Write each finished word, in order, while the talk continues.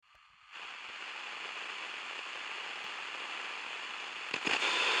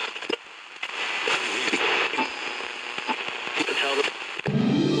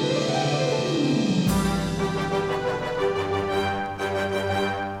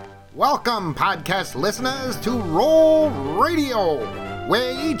Welcome, podcast listeners, to Roll Radio,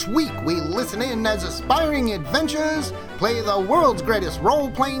 where each week we listen in as aspiring adventurers play the world's greatest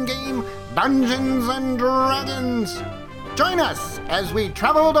role-playing game, Dungeons & Dragons. Join us as we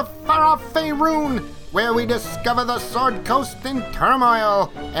travel to far-off Faerun, where we discover the Sword Coast in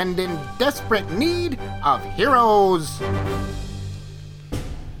turmoil and in desperate need of heroes.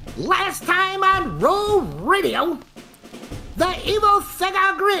 Last time on Roll Radio, the evil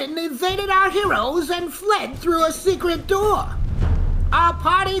Thegar Grin invaded our heroes and fled through a secret door. Our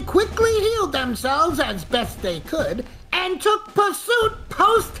party quickly healed themselves as best they could and took pursuit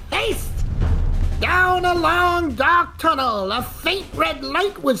post-haste. Down a long, dark tunnel, a faint red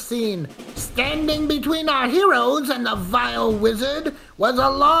light was seen. Standing between our heroes and the vile wizard was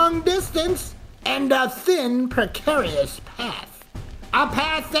a long distance and a thin, precarious path. A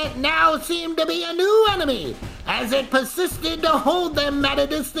path that now seemed to be a new enemy, as it persisted to hold them at a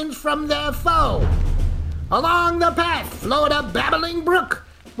distance from their foe. Along the path flowed a babbling brook,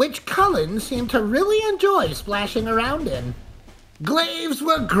 which Cullen seemed to really enjoy splashing around in. Glaives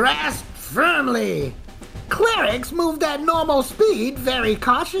were grasped firmly. Clerics moved at normal speed very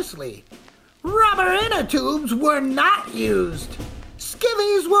cautiously. Rubber inner tubes were not used.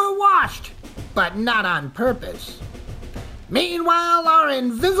 Skivvies were washed, but not on purpose. Meanwhile, our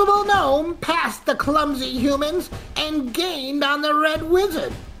invisible gnome passed the clumsy humans and gained on the red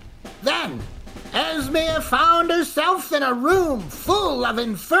wizard. Then, Esmir found herself in a room full of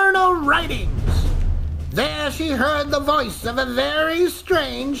infernal writings. There she heard the voice of a very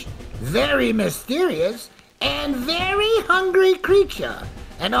strange, very mysterious, and very hungry creature.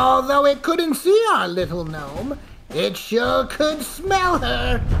 And although it couldn't see our little gnome, it sure could smell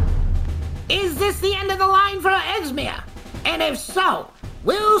her. Is this the end of the line for Esmir? And if so,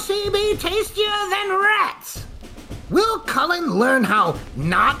 will she be tastier than rats? Will Cullen learn how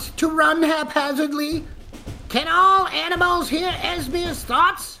not to run haphazardly? Can all animals hear Esmir's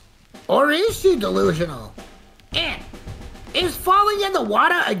thoughts? Or is she delusional? And is falling in the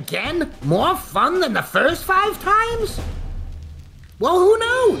water again more fun than the first 5 times? Well, who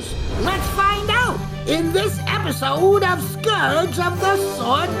knows? Let's find out in this episode of Scourge of the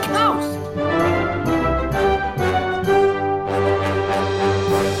Sword Coast.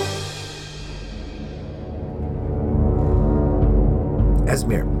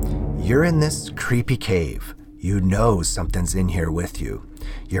 Esmir, you're in this creepy cave. You know something's in here with you.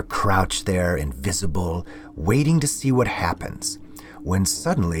 You're crouched there, invisible, waiting to see what happens, when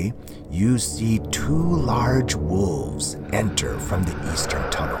suddenly you see 2 large wolves enter from the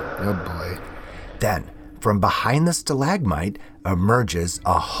eastern tunnel. Oh boy. Then, from behind the stalagmite emerges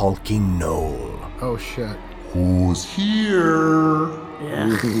a hulking gnoll. Oh shit. Who's here?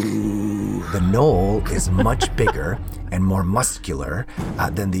 The gnoll is much bigger and more muscular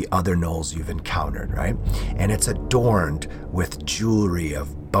than the other gnolls you've encountered, right? And it's adorned with jewelry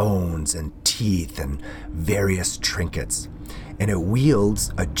of bones and teeth and various trinkets. And it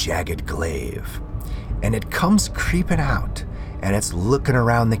wields a jagged glaive. And it comes creeping out, and it's looking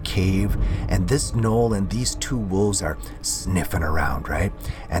around the cave, and this gnoll and these 2 wolves are sniffing around, right?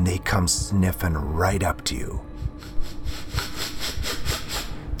 And they come sniffing right up to you.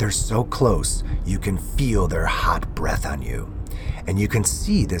 They're so close, you can feel their hot breath on you. And you can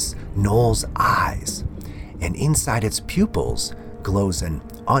see this gnoll's eyes. And inside its pupils glows an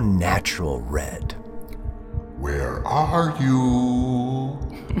unnatural red. Where are you?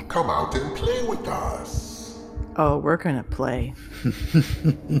 Come out and play with us. Oh, we're gonna play.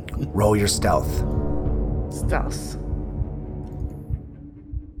 Roll your stealth. Stealth.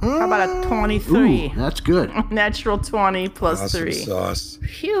 How about a 23? Ooh, that's good. Natural 20 plus Awesome 3. sauce.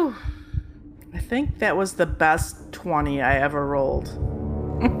 Phew. I think that was the best 20 I ever rolled.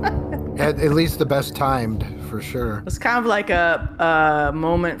 At least the best timed, for sure. It was kind of like a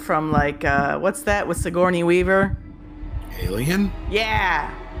moment from like, what's that with Sigourney Weaver? Alien?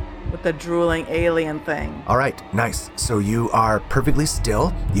 Yeah, with the drooling alien thing. All right, nice. So you are perfectly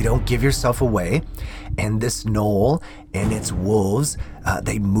still. You don't give yourself away. And this gnoll and its wolves,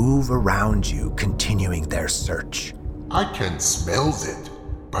 they move around you, continuing their search. I can smell it,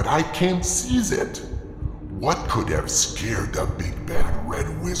 but I can't seize it. What could have scared the big bad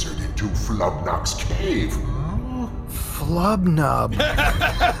red wizard into Flubnub's cave? Flubnub.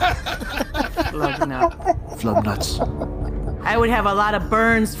 Flubnuts. I would have a lot of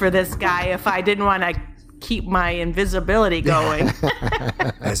burns for this guy if I didn't want to keep my invisibility going.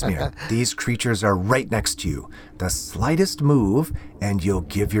 Esmir, these creatures are right next to you. The slightest move, and you'll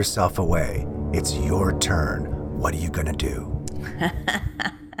give yourself away. It's your turn. What are you gonna do?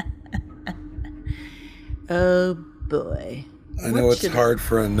 Oh boy. I know it's hard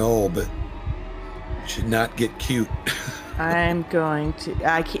for a gnoll, but you should not get cute. I'm going to.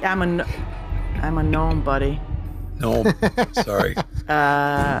 I'm a gnome, buddy. Gnome. Sorry.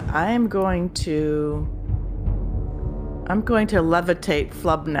 I'm going to levitate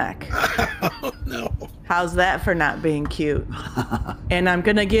Flubneck. Oh, no. How's that for not being cute? And I'm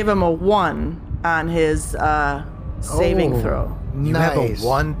gonna give him a 1 on his saving throw. You have a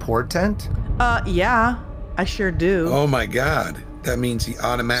 1 portent? Yeah, I sure do. Oh my God. That means he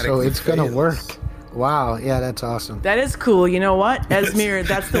automatically So it's gonna fails. work. Wow, yeah, that's awesome. That is cool. You know what? Esmir,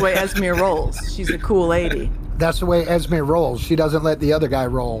 that's the way Esmir rolls. She's a cool lady. That's the way Esme rolls. She doesn't let the other guy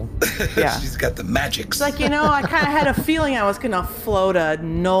roll. Yeah. She's got the magics. It's like, I kind of had a feeling I was going to float a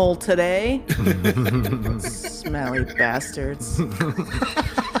knoll today. Smelly bastards.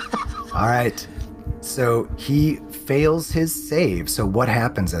 All right. So he fails his save. So what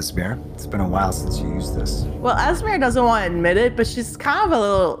happens, Esmir? It's been a while since you used this. Well, Esmir doesn't want to admit it, but she's kind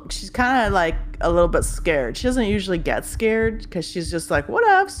of like a little bit scared. She doesn't usually get scared because she's just like,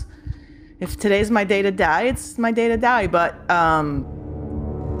 whatevs. If today's my day to die, it's my day to die. But,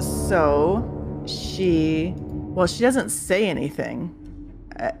 so she doesn't say anything.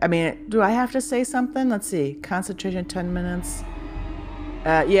 I mean, do I have to say something? Let's see. Concentration 10 minutes.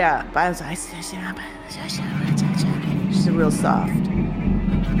 Yeah, but I was like, she's real soft.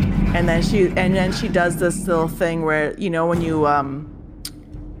 And then she does this little thing where, when you,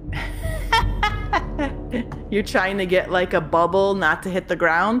 you're trying to get like a bubble not to hit the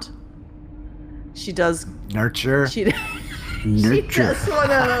ground. She does Nurture. She does one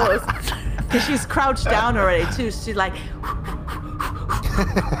of those. Because she's crouched down already too. She's like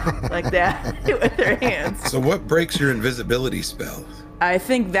that with her hands. So what breaks your invisibility spell? I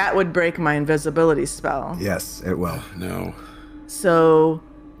think that would break my invisibility spell. Yes, it will. No. So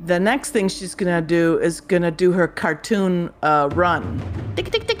the next thing she's gonna do is gonna do her cartoon run. Tick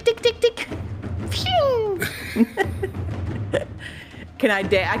tick tick tick tick tick. Phew.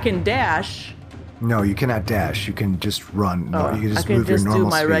 I can dash. No, you cannot dash. You can just run. No, you can just I can move your just normal do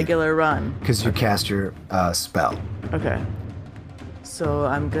my speed. regular run. Because you cast your spell. Okay. So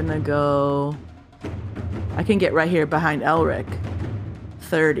I'm gonna go. I can get right here behind Elric.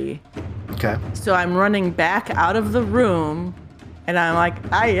 30. Okay. So I'm running back out of the room, and I'm like,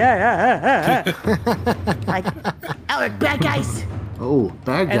 yeah. Like, Elric, bad guys. Oh,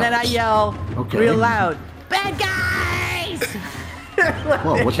 bad guys. And then I yell Okay. real loud, bad guys.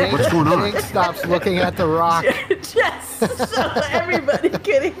 Whoa, what's going on? Jake stops looking at the rock. Just so everybody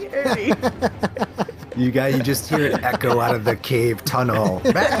can hear me. You just hear it echo out of the cave tunnel.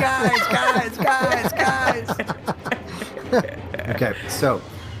 Bad guys. Okay, so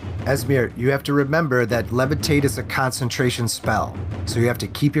Esmir, you have to remember that levitate is a concentration spell. So you have to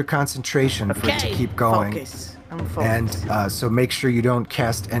keep your concentration for it to keep going. Focus. I'm focused. And so make sure you don't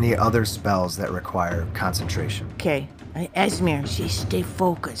cast any other spells that require concentration. Okay. Esmir, stay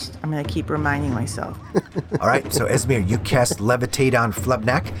focused. I'm going to keep reminding myself. All right, so Esmir, you cast Levitate on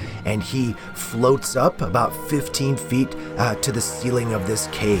Flubneck, and he floats up about 15 feet to the ceiling of this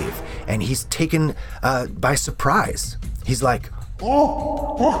cave. And he's taken by surprise. He's like,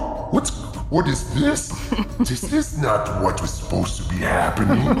 What is this? This is not what was supposed to be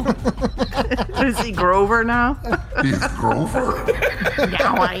happening. Is he Grover now? He's Grover.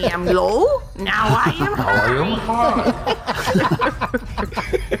 Now I am low. Now I am I am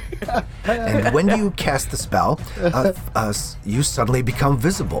high. and when you cast the spell, you suddenly become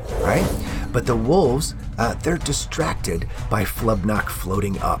visible, right? But the wolves, they're distracted by Flubnock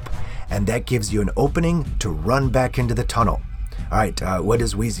floating up, and that gives you an opening to run back into the tunnel. All right, what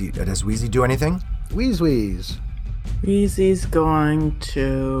does Wheezy? Does Wheezy do anything? Wheeze. Wheezy's going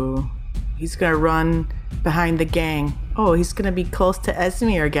to run behind the gang. Oh, he's going to be close to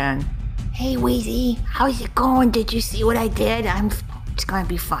Esmir again. Hey, Wheezy, how's it going? Did you see what I did? It's gonna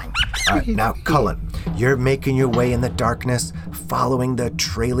be fun. All right, now, Cullen, you're making your way in the darkness, following the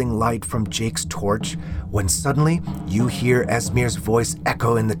trailing light from Jake's torch, when suddenly you hear Esmir's voice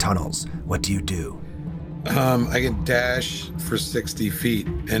echo in the tunnels. What do you do? I can dash for 60 feet,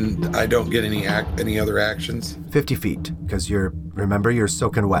 and I don't get any other actions. 50 feet, because you're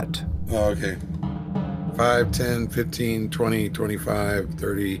soaking wet. Oh, okay. 5, 10, 15, 20, 25,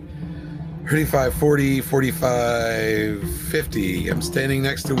 30, 35, 40, 45, 50. I'm standing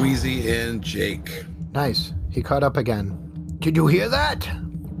next to Wheezy and Jake. Nice. He caught up again. Did you hear that?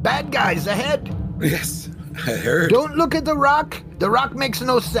 Bad guys ahead. Yes, I heard. Don't look at the rock. The rock makes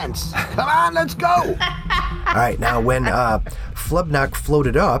no sense. Come on, let's go. All right, now when Flubnock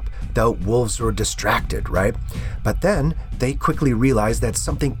floated up, the wolves were distracted, right? But then they quickly realized that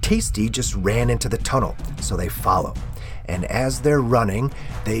something tasty just ran into the tunnel, so they follow. and as they're running,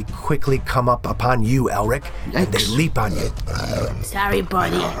 they quickly come up upon you, Elric, and they leap on you. Sorry,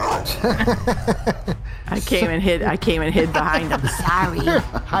 buddy. I came and hid behind him. Sorry.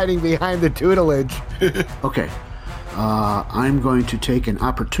 Hiding behind the tutelage. Okay. I'm going to take an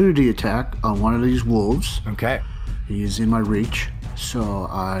opportunity attack on one of these wolves. Okay. He is in my reach. So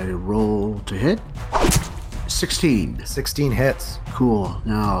I roll to hit. 16. 16 hits. Cool.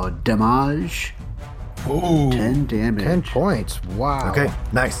 Now, damage. Ooh. 10 damage. 10 points. Wow. Okay,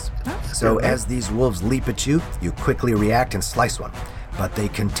 nice. So as these wolves leap at you, you quickly react and slice one. But they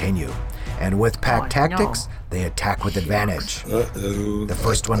continue. And with pack tactics, they attack with advantage. Uh-oh. The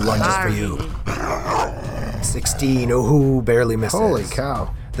first one lunges for you. 16. Ooh, barely misses. Holy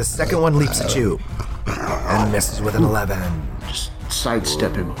cow. The second one leaps at you and misses with an 11. Just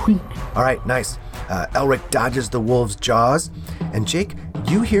sidestep him. Whink. All right, nice. Elric dodges the wolf's jaws. And Jake,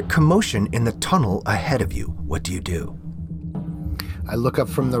 you hear commotion in the tunnel ahead of you. What do you do? I look up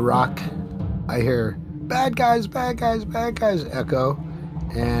from the rock. I hear, bad guys, bad guys, bad guys, echo.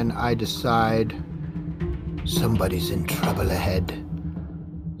 And I decide somebody's in trouble ahead.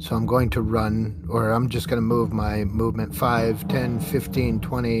 So I'm going to run, or I'm just going to move my movement 5, 10, 15,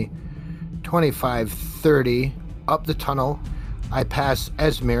 20, 25, 30 up the tunnel. I pass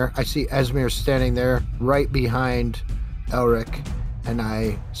Esmir. I see Esmir standing there right behind Elric. And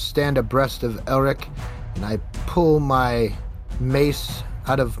I stand abreast of Elric, and I pull my mace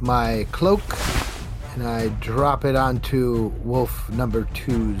out of my cloak, and I drop it onto Wolf number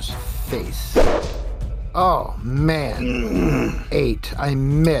 2's face. Oh, man. 8. I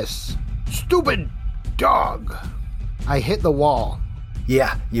miss. Stupid dog. I hit the wall.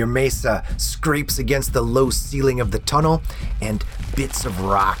 Yeah, your mace scrapes against the low ceiling of the tunnel, and bits of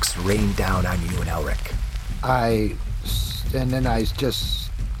rocks rain down on you and Elric. And then I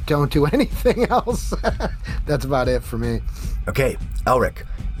just don't do anything else. That's about it for me. Okay, Elric,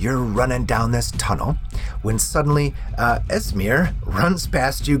 you're running down this tunnel when suddenly Esmir runs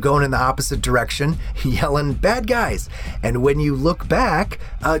past you going in the opposite direction, yelling, bad guys. And when you look back,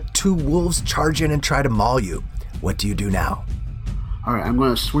 2 wolves charge in and try to maul you. What do you do now? All right, I'm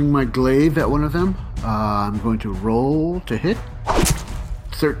going to swing my glaive at one of them. I'm going to roll to hit.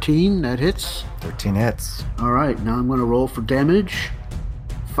 13, that hits. 13 hits. All right, now I'm going to roll for damage.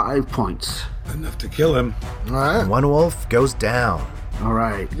 5 points. Enough to kill him. All right. 1 wolf goes down. All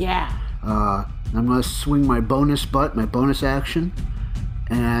right. Yeah. I'm going to swing my bonus action.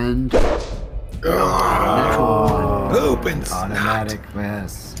 And... natural 1. Open Automatic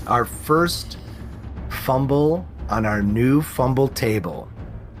miss. Our first fumble on our new fumble table.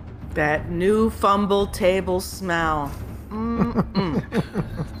 That new fumble table smell.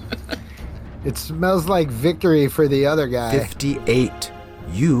 It smells like victory for the other guy. 58.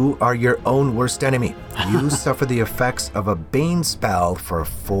 You are your own worst enemy. You suffer the effects of a Bane spell for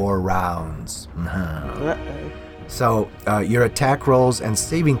 4 rounds. So your attack rolls and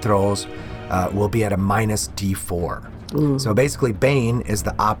saving throws will be at a minus D4. So basically, Bane is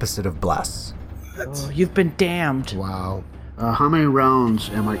the opposite of Bless. Oh, you've been damned. Wow. How many rounds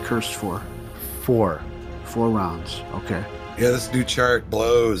am I cursed for? 4. 4 rounds. Okay. Yeah, this new chart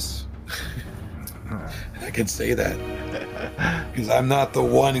blows. I can say that. Because I'm not the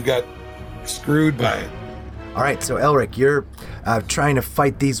one who got screwed by it. All right, so Elric, you're trying to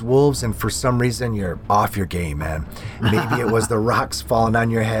fight these wolves, and for some reason, you're off your game, man. Maybe it was the rocks falling on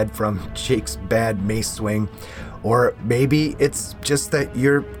your head from Jake's bad mace swing, or maybe it's just that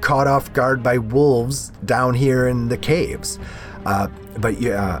you're caught off guard by wolves down here in the caves. But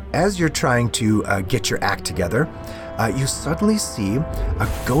as you're trying to get your act together, you suddenly see a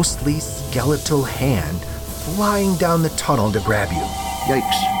ghostly skeletal hand flying down the tunnel to grab you.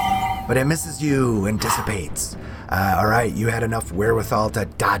 Yikes. But it misses you and dissipates. All right, you had enough wherewithal to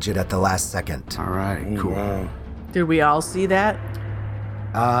dodge it at the last second. All right, cool. Wow. Did we all see that?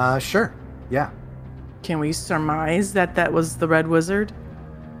 Sure. Yeah. Can we surmise that was the Red Wizard?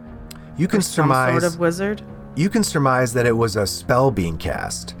 You can Some surmise. sort of wizard? You can surmise that it was a spell being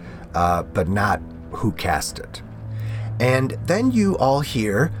cast, but not who cast it. And then you all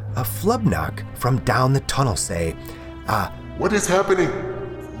hear a Flubnock from down the tunnel say, What is happening?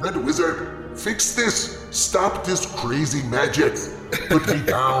 Red Wizard, fix this. Stop this crazy magic. Put me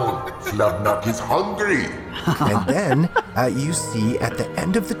down. Flubnock is hungry. and then you see at the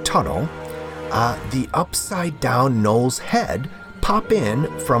end of the tunnel, the upside down Knoll's head pop in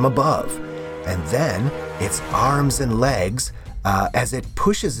from above. And then its arms and legs as it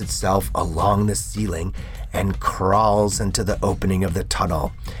pushes itself along the ceiling and crawls into the opening of the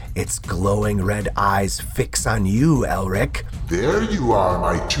tunnel. Its glowing red eyes fix on you, Elric. There you are,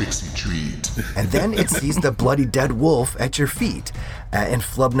 my tricksy treat. And then it sees the bloody dead wolf at your feet. And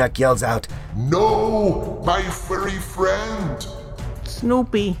Flubnuk yells out, No, my furry friend.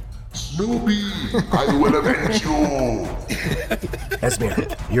 Snoopy. Snoopy, I will avenge you.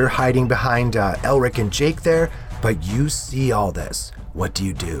 Esmir, you're hiding behind Elric and Jake there, but you see all this. What do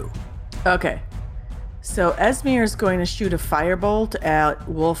you do? Okay. So Esmir is going to shoot a firebolt at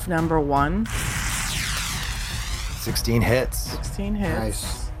wolf number 1. 16 hits. 16 hits.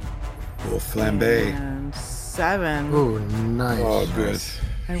 Nice. Wolf flambe. And 7. Ooh, nice. Oh, good.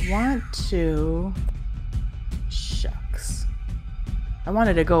 I want to... Shucks. I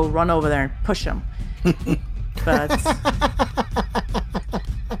wanted to go run over there and push him. But...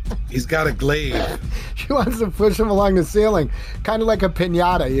 He's got a glaive. She wants to push him along the ceiling, kind of like a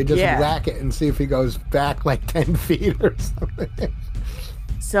piñata. You just Yeah. whack it and see if he goes back like 10 feet or something.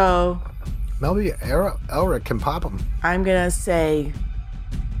 So... Maybe Elric can pop him. I'm gonna say,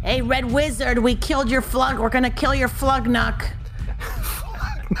 "Hey, Red Wizard, we killed your Flug. We're gonna kill your Flugnuck.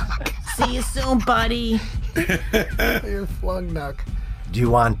 See you soon, buddy." Your Flugnuck. Do you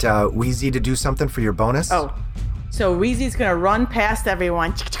want Wheezy to do something for your bonus? Oh, so Wheezy's gonna run past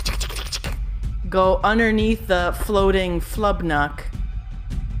everyone, go underneath the floating Flubnuck,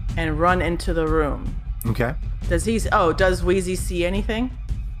 and run into the room. Okay. Does Wheezy see anything?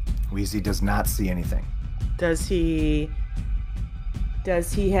 Wheezy does not see anything. Does he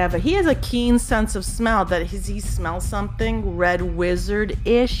have he has a keen sense of smell. Does he smell something Red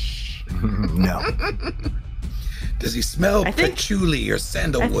Wizard-ish? No. Does he smell think- patchouli or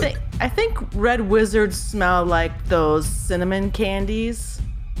sandalwood? I think Red Wizards smell like those cinnamon candies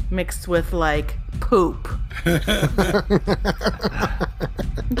mixed with like poop.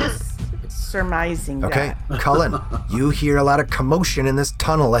 Just surmising Okay, that. Cullen, you hear a lot of commotion in this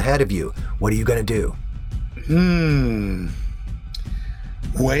tunnel ahead of you. What are you going to do?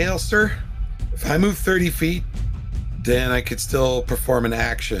 Well, sir, if I move 30 feet, then I could still perform an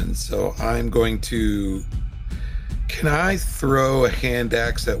action. So I'm going to... Can I throw a hand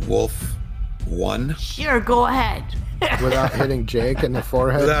axe at Wolf 1 Sure, go ahead. Without hitting Jake in the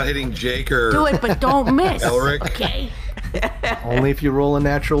forehead. without hitting Jake or Do it, but don't miss. Elric? Okay? Only if you roll a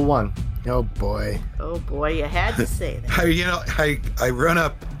natural 1. Oh boy. Oh boy, you had to say that. I run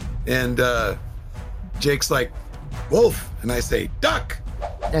up and Jake's like, Wolf, and I say, duck!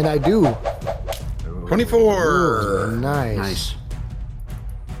 And I do. 24! Nice. Nice.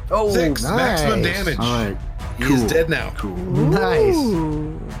 Oh, 6 maximum nice. damage. All right. He is dead now. Cool. Nice.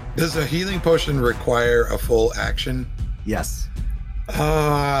 Does a healing potion require a full action? yes.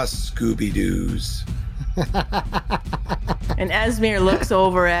 Ah, Scooby-Doos. And Esmir looks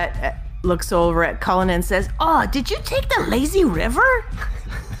over at Cullen and says, Oh, did you take the lazy river?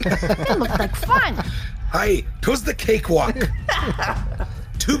 It looked like fun. Aye, 'twas the cakewalk.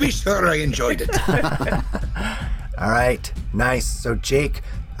 To be sure, I enjoyed it. All right, nice. So, Jake,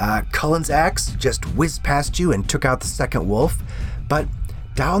 Cullen's axe just whizzed past you and took out the second wolf. But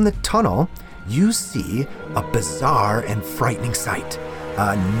down the tunnel, you see a bizarre and frightening sight.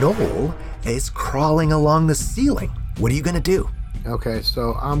 A gnoll is crawling along the ceiling. What are you going to do? Okay,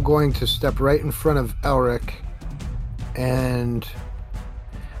 so I'm going to step right in front of Elric, and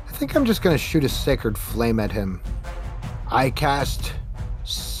I think I'm just going to shoot a Sacred Flame at him. I cast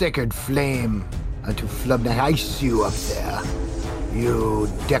Sacred Flame onto Flubnuk. I see you up there, you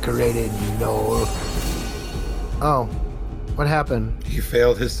decorated gnoll. Oh, what happened? He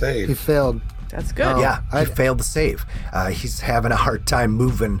failed his He save. failed. "That's good." Yeah, he failed to save. He's having a hard time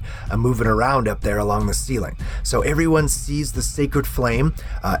moving around up there along the ceiling. So everyone sees the sacred flame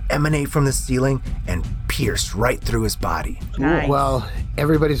emanate from the ceiling and pierce right through his body. Nice. Well,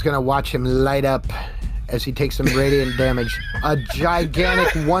 everybody's going to watch him light up as he takes some radiant damage. A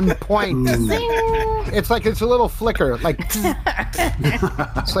gigantic 1 point. It's like it's a little flicker. Like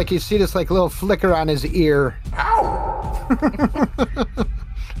it's like you see this like little flicker on his ear.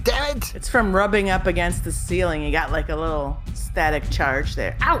 Damn it! It's from rubbing up against the ceiling. You got like a little static charge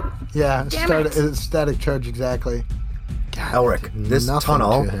there. Ow! Yeah, static charge exactly. Elric, this Nothing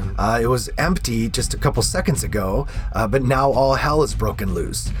tunnel, to him. it was empty just a couple seconds ago, but now all hell is broken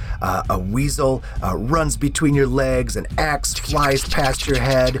loose. A weasel runs between your legs, an axe flies past your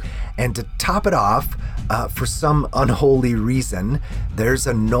head, and to top it off, for some unholy reason, there's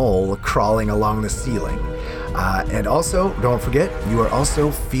a gnoll crawling along the ceiling. And also, don't forget, you are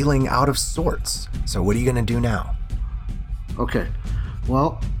also feeling out of sorts. So what are you going to do now? Okay.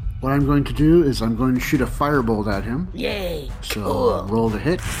 Well, What I'm going to do is I'm going to shoot a firebolt at him. Yay. So roll to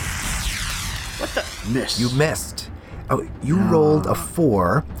hit. What the? Miss. You missed. Oh, you rolled a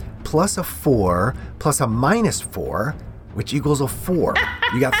 4 plus a 4 plus a -4, which equals a 4.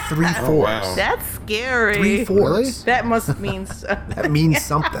 You got 3 4s. wow. That's scary. 3 4s. Really? That must mean so. That means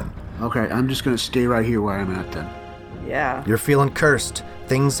something. Okay, I'm just going to stay right here where I'm at then. Yeah. You're feeling cursed.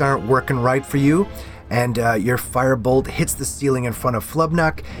 Things aren't working right for you. And your firebolt hits the ceiling in front of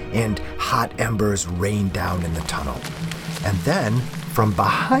Flubnock, and hot embers rain down in the tunnel. And then, from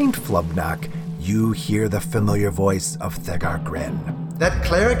behind Flubnock, you hear the familiar voice of Thegar Grin. That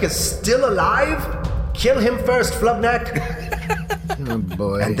cleric is still alive? Kill him first, Flubnock. Oh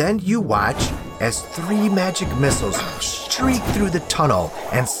boy. And then you watch as 3 magic missiles streak through the tunnel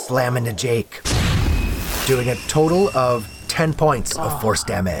and slam into Jake, doing a total of 10 points of force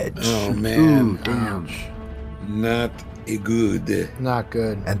damage. Oh, man. Damn. Not a good. Not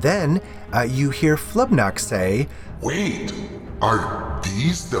good. And then you hear Flubnock say, Wait, are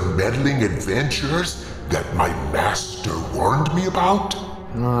these the meddling adventures that my master warned me about?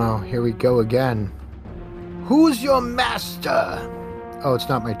 Oh, here we go again. Who's your master? Oh, it's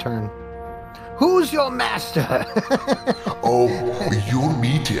not my turn. Who's your master? Oh, you'll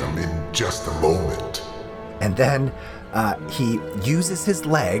meet him in just a moment. and then he uses his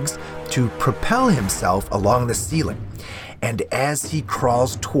legs to propel himself along the ceiling. And as he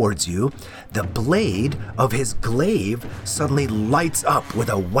crawls towards you, the blade of his glaive suddenly lights up with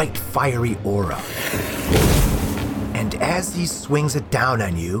a white fiery aura. And as he swings it down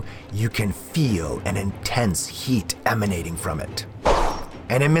on you, you can feel an intense heat emanating from it.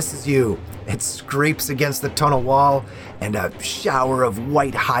 And it misses you. It scrapes against the tunnel wall, and a shower of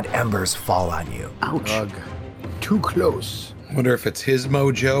white hot embers fall on you. Ouch. Ugh. Too close. Wonder if it's his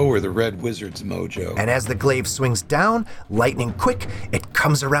mojo or the Red Wizard's mojo. And as the glaive swings down, lightning quick, it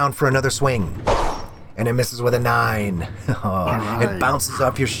comes around for another swing. And it misses with a 9. It bounces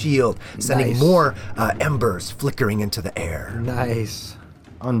off your shield, sending Nice. more embers flickering into the air. Nice.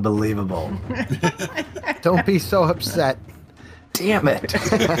 Unbelievable. Don't be so upset. Damn it.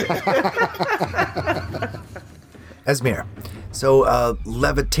 Esmir, so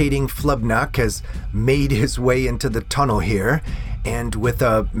levitating Flubnock has made his way into the tunnel here, and with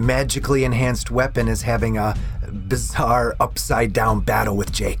a magically enhanced weapon is having a bizarre upside-down battle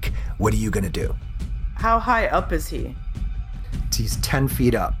with Jake. What are you going to do? How high up is he? He's 10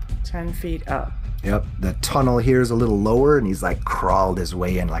 feet up. 10 feet up. Yep, the tunnel here is a little lower, and he's like crawled his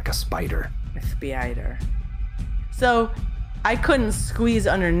way in like a spider. Spider. So I couldn't squeeze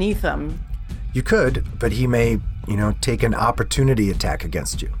underneath him. You could, but he may, take an opportunity attack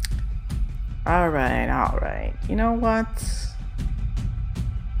against you. All right. You know what?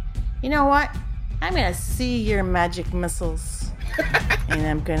 I'm gonna see your magic missiles. And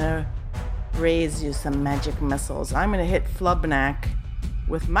I'm gonna raise you some magic missiles. I'm gonna hit Flubnock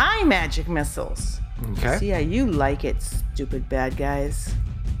with my magic missiles. Okay. See how you like it, stupid bad guys.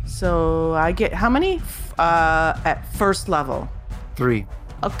 So I get how many? At first level. 3.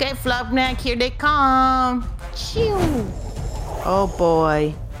 Okay, Flubnock, here they come. Pew! Oh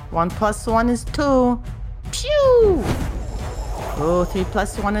boy. 1 + 1 is 2. Pew! Oh, 3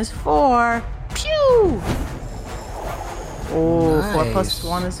 + 1 is 4. Pew! Oh, 4 Nice. +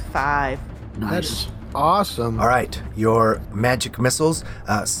 1 is 5. Nice. Awesome. All right, your magic missiles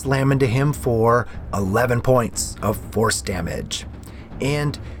slam into him for 11 points of force damage.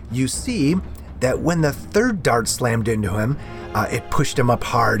 And you see that when the third dart slammed into him, it pushed him up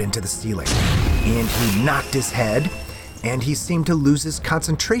hard into the ceiling. And he knocked his head, and he seemed to lose his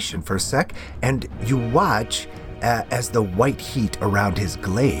concentration for a sec, and you watch as the white heat around his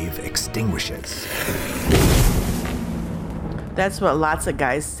glaive extinguishes. That's what lots of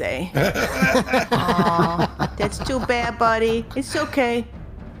guys say. Aw, that's too bad, buddy. It's okay.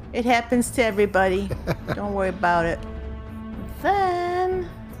 It happens to everybody. Don't worry about it. Then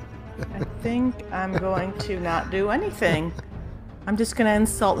I think I'm going to not do anything. I'm just going to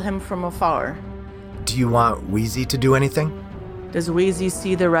insult him from afar. Do you want Wheezy to do anything? Does Wheezy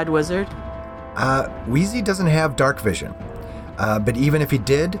see the Red Wizard? Wheezy doesn't have dark vision, but even if he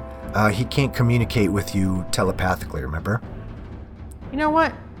did, he can't communicate with you telepathically, remember? You know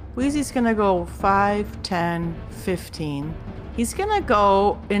what? Wheezy's gonna go 5, 10, 15. He's gonna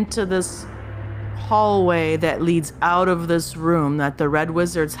go into this hallway that leads out of this room that the Red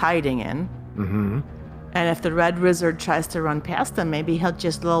Wizard's hiding in. Mm-hmm. And if the Red Wizard tries to run past him, maybe he'll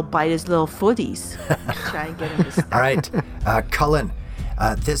just bite his little footies. Try and get him to stop. All right, Cullen,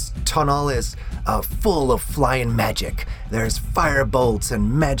 this tunnel is full of flying magic. There's fire bolts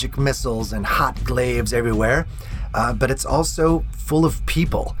and magic missiles and hot glaives everywhere. but it's also full of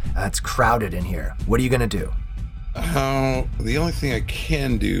people. It's crowded in here. What are you going to do? The only thing I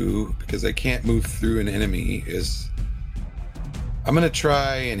can do, because I can't move through an enemy, is I'm going to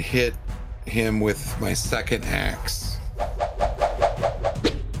try and hit him with my second axe.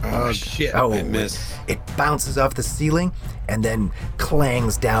 Oh, shit. I missed. It bounces off the ceiling and then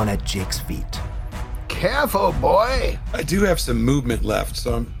clangs down at Jake's feet. Careful, boy. I do have some movement left,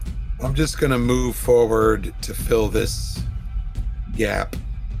 so I'm just going to move forward to fill this gap.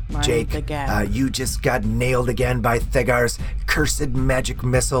 Jake, you just got nailed again by Thegar's cursed magic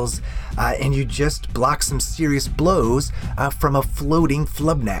missiles, and you just blocked some serious blows from a floating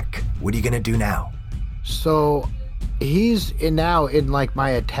Flubnak. What are you going to do now? So he's now in like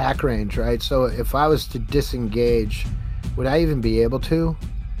my attack range, right? So if I was to disengage, would I even be able to?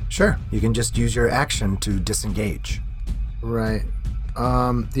 Sure, you can just use your action to disengage. Right.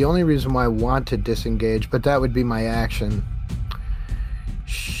 The only reason why I want to disengage, but that would be my action.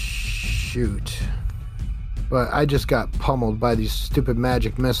 Shoot. But I just got pummeled by these stupid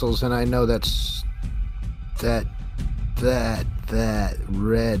magic missiles, and I know that's that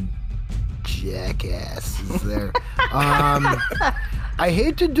red jackass is there. I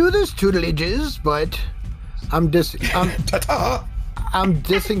hate to do this, Tootly-Jizz, but I'm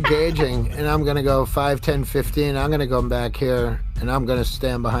disengaging, and I'm gonna go 5, 10, 15. I'm gonna go back here, and I'm gonna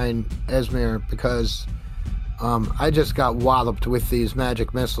stand behind Esmir because I just got walloped with these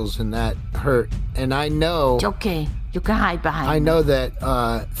magic missiles, and that hurt. And I know... It's okay. You can hide behind I know that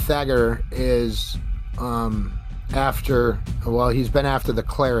Thagar is after... Well, he's been after the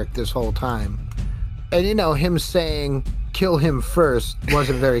cleric this whole time. And, you know, him saying, kill him first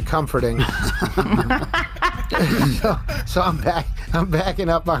wasn't very comforting. so I'm backing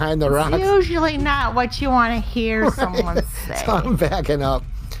up behind the rocks. It's usually not what you want to hear someone say. So I'm backing up.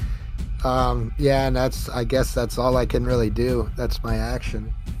 Yeah, and I guess that's all I can really do. That's my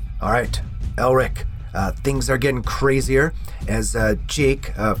action. All right, Elric, things are getting crazier as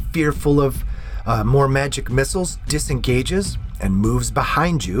Jake, fearful of more magic missiles, disengages and moves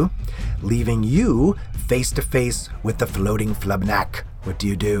behind you, leaving you face to face with the floating Flubnak. What do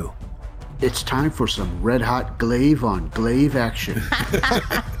you do? It's time for some red-hot glaive on glaive action.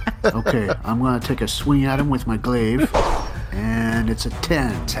 Okay, I'm going to take a swing at him with my glaive. And it's a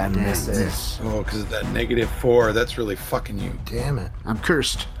 10. 10 misses. Oh, because of that -4. That's really fucking you. Damn it. I'm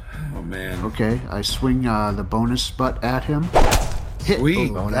cursed. Oh, man. Okay, I swing the bonus butt at him. Hit.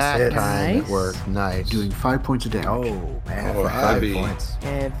 Sweet. Oh, that time Nice. it worked. Nice. Doing 5 points of damage. Oh, man, Oh, 5 heavy. points.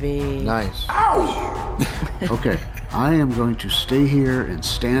 Heavy. Nice. Okay, I am going to stay here and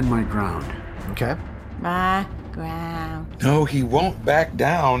stand my ground. Okay. My ground. No, he won't back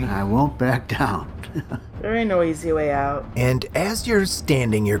down. I won't back down. There ain't no easy way out. And as you're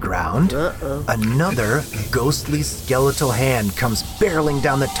standing your ground, another ghostly skeletal hand comes barreling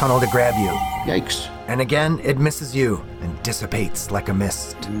down the tunnel to grab you. Yikes. And again, it misses you and dissipates like a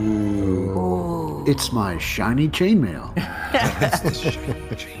mist. It's my shiny chainmail.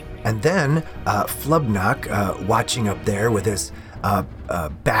 And then Flubnak, watching up there with his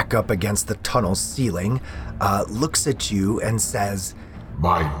back up against the tunnel ceiling, looks at you and says,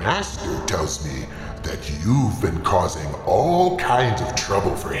 My master tells me that you've been causing all kinds of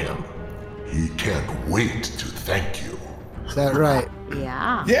trouble for him. He can't wait to thank you. Is that right?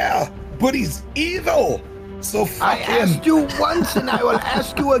 Yeah. Yeah, but he's evil. So I fuck him. asked you once and I will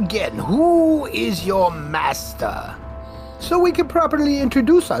ask you again. Who is your master? So we can properly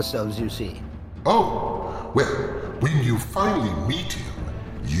introduce ourselves, you see. Oh, well, when you finally meet him,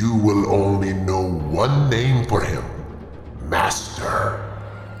 you will only know one name for him. Master.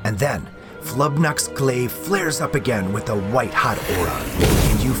 and then Flubnak's glaive flares up again with a white-hot aura,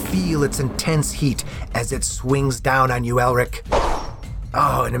 and you feel its intense heat as it swings down on you, Elric.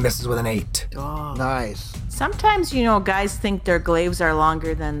 Oh, and it misses with an 8. Nice. Sometimes, guys think their glaives are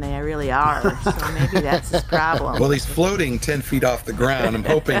longer than they really are, so maybe that's his problem. Well, he's floating 10 feet off the ground. I'm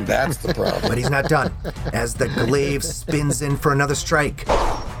hoping that's the problem. But he's not done, as the glaive spins in for another strike.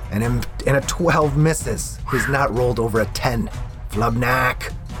 And in a 12 misses. He's not rolled over a 10.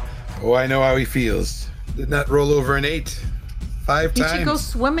 Flubnak. Oh, I know how he feels. Did not roll over an 8. 5 He times. should go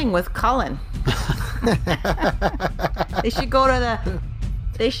swimming with Cullen. They should go to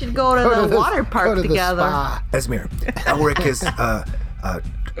the water park Go to the together. spa. Esmir, Elric is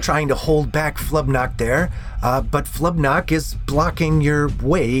trying to hold back Flubnak there, but Flubnak is blocking your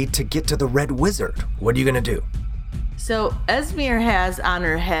way to get to the Red Wizard. What are you going to do? So Esmir has on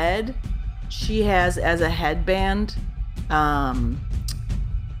her head, she has as a headband,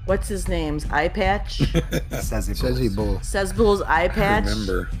 what what's his name's eye patch? Sezbul's eye patch.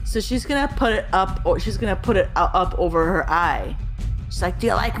 Remember. So she's gonna put it up, or she's gonna put it up over her eye. She's like, "Do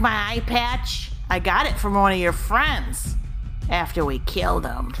you like my eye patch? I got it from one of your friends after we killed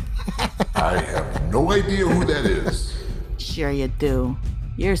him." I have no idea who that is. Sure you do.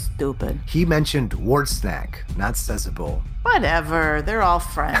 You're stupid. He mentioned Wartsnack, not Sezbul. Whatever. They're all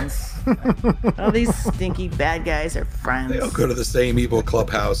friends. All these stinky bad guys are friends. They all go to the same evil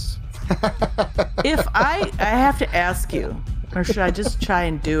clubhouse. If I have to ask you, or should I just try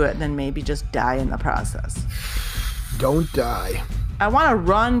and do it and then maybe just die in the process? Don't die. I want to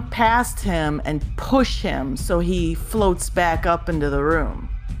run past him and push him so he floats back up into the room.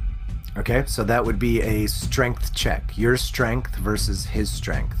 Okay, so that would be a strength check. Your strength versus his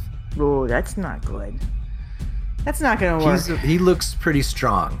strength. Oh, that's not good. That's not gonna work. He looks pretty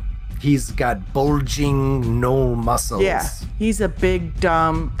strong. He's got bulging knoll muscles. Yeah, he's a big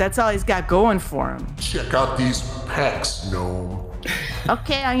dumb. That's all he's got going for him. Check out these pecs, gnome.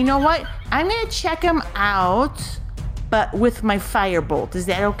 Okay, you know what? I'm gonna check him out, But with my firebolt. Is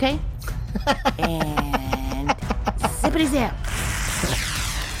that okay? and zippity zap.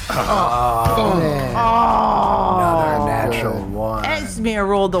 Another natural one. Esmir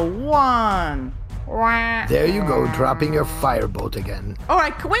rolled a 1. There you go, dropping your firebolt again. All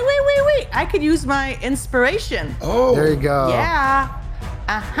right, wait. I could use my inspiration. Oh, There you go. Yeah.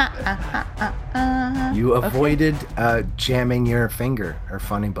 You avoided jamming your finger or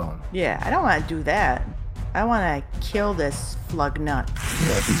funny bone. Yeah, I don't want to do that. I want to kill this flug nut.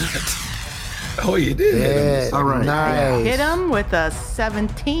 Oh, you did. Yeah, All right. nice. Hit him with a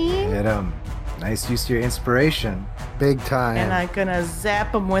 17, Hit him. Nice use of your inspiration. Big time. and I'm gonna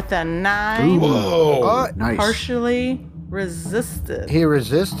zap him with a 9. Whoa. Oh, Nice. Partially resisted. he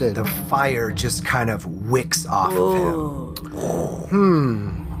resisted. The fire just kind of wicks off of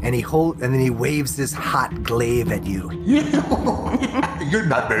him. And then he waves this hot glaive at you. You're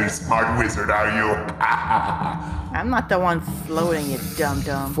not very smart, wizard, are you? I'm not the one floating, you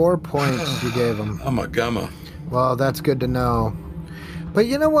dum-dum. 4 points you gave him. I'm a gumma. Well, that's good to know. But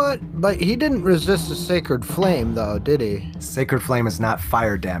you know what? But he didn't resist the sacred flame, though, did he? Sacred Flame is not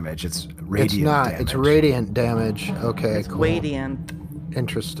fire damage, it's radiant It's not. damage. It's radiant damage. Okay, cool. Radiant.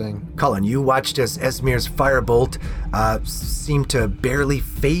 Interesting. Cullen, you watched as Esmir's firebolt seemed to barely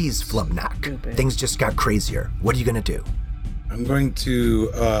phase Flubnak. Stupid. Things just got crazier. What are you gonna do? I'm going to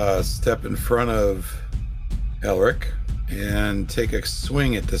step in front of Elric and take a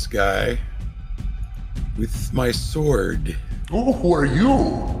swing at this guy with my sword. Oh, who are you?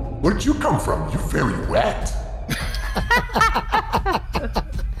 Where'd you come from? You're very wet.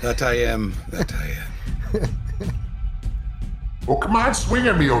 That I am. Oh, come on, swing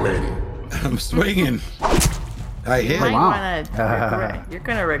at me already. I'm swinging. I hit. Might wow. wanna regret. You're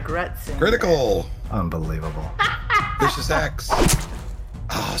gonna regret seeing Critical. Unbelievable. Vicious axe.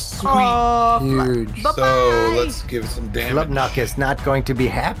 Oh, sweet. Huge. So let's give it some damage. Flubnak is not going to be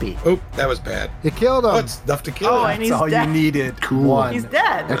happy. Oh, that was bad. You killed him. Oh, it's enough to kill Oh, him. and he's That's all dead. you needed. Cool. One. He's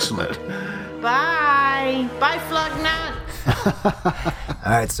dead. Excellent. Bye. Bye, Flugnut.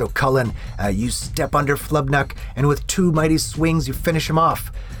 All right, so Cullen, you step under Flubnak, and with 2 mighty swings, you finish him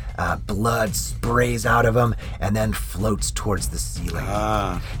off. Blood sprays out of him and then floats towards the ceiling.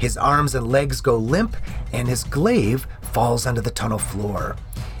 His arms and legs go limp, and his glaive falls onto the tunnel floor.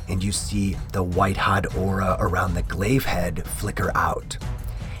 And you see the white-hot aura around the glaive head flicker out.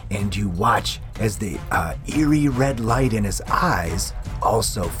 And you watch as the eerie red light in his eyes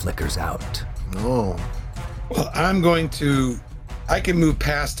also flickers out. Oh. Well, I can move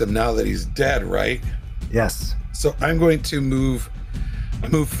past him now that he's dead, right? Yes. So I'm going to move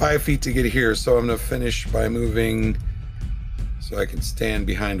 5 feet to get here. So I'm going to finish by moving so I can stand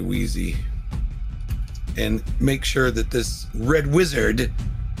behind Wheezy and make sure that this red wizard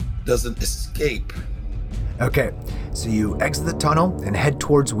doesn't escape. Okay, so you exit the tunnel and head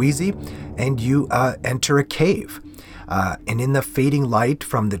towards Wheezy, and you enter a cave. And in the fading light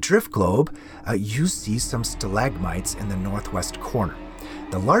from the drift globe, you see some stalagmites in the northwest corner.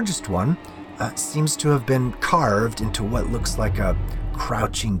 The largest one seems to have been carved into what looks like a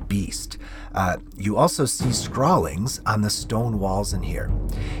crouching beast. You also see scrawlings on the stone walls in here.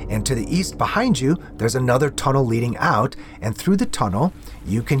 And to the east behind you, there's another tunnel leading out, and through the tunnel,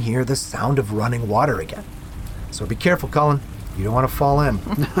 you can hear the sound of running water again. So be careful, Cullen. You don't want to fall in.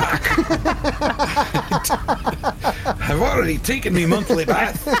 I've already taken me monthly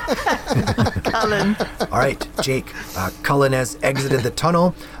bath. Cullen. All right, Jake. Cullen has exited the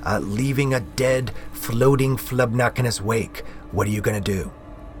tunnel, leaving a dead, floating Flubnak in his wake. What are you going to do?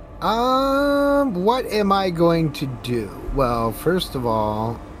 What am I going to do? Well, first of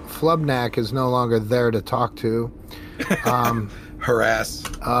all, Flubnak is no longer there to talk to. Harass.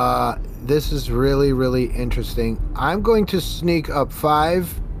 This is really, really interesting. I'm going to sneak up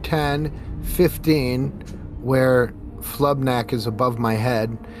 5, 10, 15, where Flubnak is above my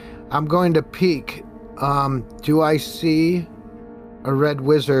head. I'm going to peek. Do I see a red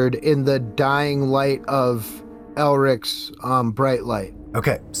wizard in the dying light of Elric's bright light?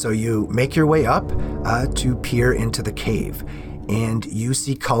 Okay, so you make your way up to peer into the cave, and you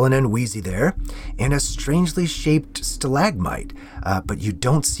see Cullen and Wheezy there, and a strangely shaped stalagmite, but you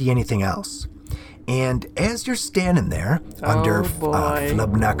don't see anything else. And as you're standing there, under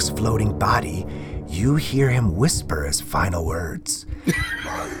Flubnak's floating body, you hear him whisper his final words.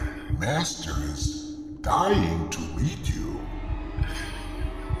 My master is dying to meet you.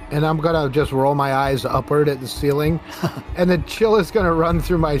 And I'm going to just roll my eyes upward at the ceiling, and the chill is going to run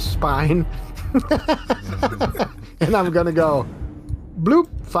through my spine. And I'm going to go, bloop,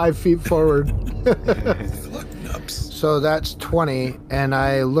 5 feet forward. So that's 20, and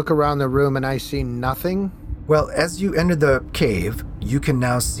I look around the room and I see nothing. Well, as you enter the cave, you can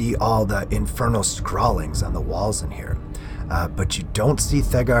now see all the infernal scrawlings on the walls in here, but you don't see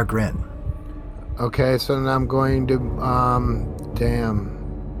Thegar Grin. Okay, so then I'm going to,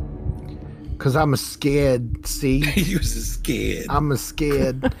 because I'm scared, see? You're scared. I'm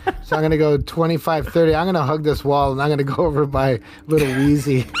scared. So I'm going to go 25, 30. I'm going to hug this wall, and I'm going to go over by little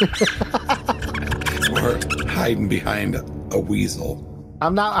Wheezy. Or hiding behind a weasel.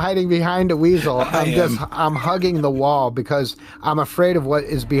 I'm not hiding behind a weasel. I'm hugging the wall because I'm afraid of what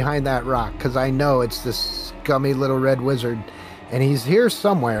is behind that rock, because I know it's this scummy little red wizard, and he's here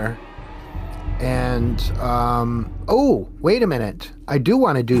somewhere. And, oh, wait a minute. I do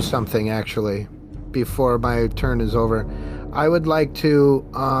want to do something, actually, before my turn is over. I would like to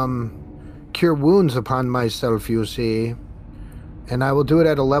cure wounds upon myself, you see. And I will do it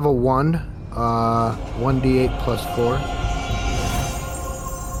at a level 1. 1d8 plus 4.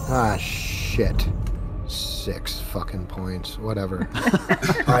 Ah, shit. 6 fucking points. Whatever.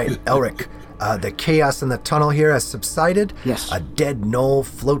 All right, Elric. The chaos in the tunnel here has subsided. Yes. A dead gnoll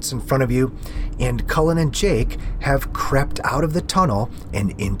floats in front of you, and Cullen and Jake have crept out of the tunnel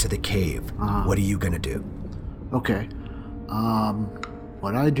and into the cave. What are you going to do? Okay.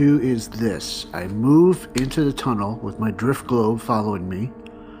 What I do is this. I move into the tunnel with my drift globe following me,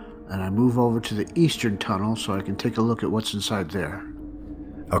 and I move over to the eastern tunnel so I can take a look at what's inside there.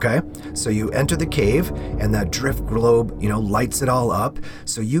 Okay, so you enter the cave, and that drift globe, lights it all up,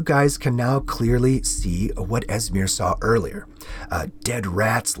 so you guys can now clearly see what Esmir saw earlier. Dead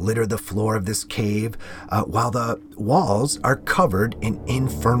rats litter the floor of this cave, while the walls are covered in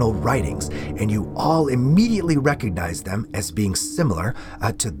infernal writings, and you all immediately recognize them as being similar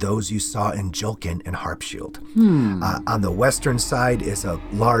to those you saw in Julkin and Harpshield. On the western side is a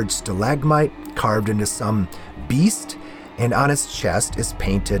large stalagmite carved into some beast, and on its chest is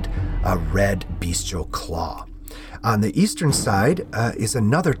painted a red bestial claw. On the eastern side is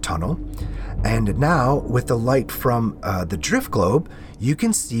another tunnel, and now with the light from the drift globe, you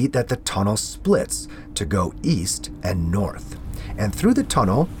can see that the tunnel splits to go east and north. And through the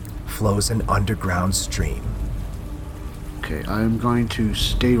tunnel flows an underground stream. Okay, I'm going to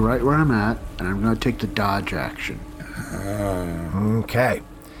stay right where I'm at, and I'm going to take the dodge action. Okay.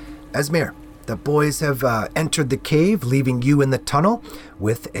 Esmir, the boys have entered the cave, leaving you in the tunnel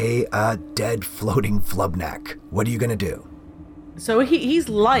with a dead floating Flubnak. What are you going to do? So he's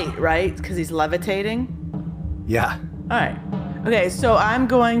light, right? Because he's levitating? Yeah. All right. Okay, so I'm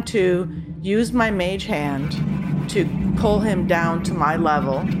going to use my mage hand to pull him down to my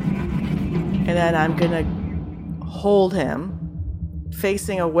level. And then I'm going to hold him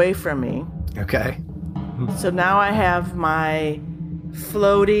facing away from me. Okay. So now I have my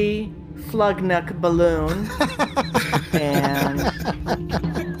floaty Flubnak balloon, and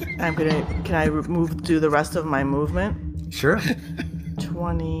can I do the rest of my movement? Sure.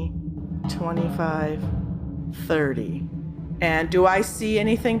 20, 25, 30. And do I see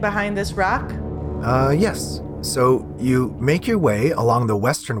anything behind this rock? Yes. So you make your way along the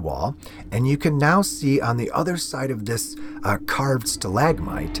western wall, and you can now see on the other side of this carved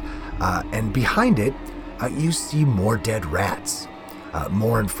stalagmite, and behind it, you see more dead rats.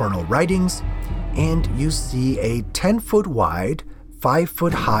 More infernal writings, and you see a 10-foot wide,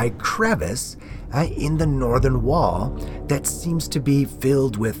 5-foot high crevice in the northern wall that seems to be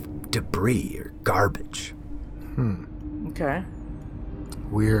filled with debris or garbage. Okay.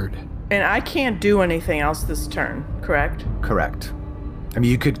 Weird. And I can't do anything else this turn, correct? Correct. I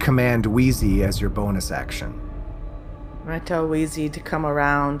mean, you could command Wheezy as your bonus action. I tell Wheezy to come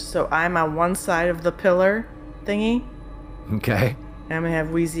around, so I'm on one side of the pillar thingy. Okay. And I'm gonna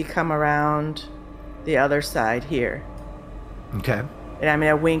have Wheezy come around the other side here. Okay. And I'm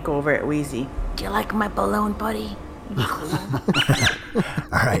gonna wink over at Wheezy. Do you like my balloon, buddy?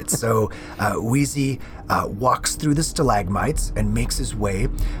 All right, so Wheezy walks through the stalagmites and makes his way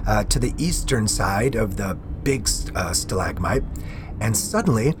to the eastern side of the big stalagmite, and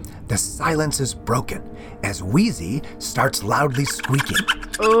suddenly the silence is broken as Wheezy starts loudly squeaking.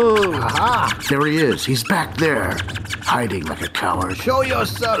 Oh, Aha! There he is. He's back there, hiding like a coward. Show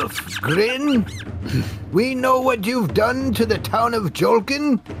yourself, Grin. We know what you've done to the town of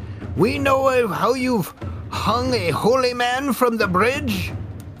Jolkin. We know of how you've hung a holy man from the bridge.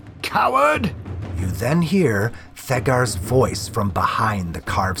 Coward! You then hear Thegar's voice from behind the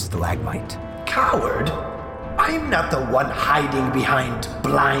carved stalagmite. Coward? I'm not the one hiding behind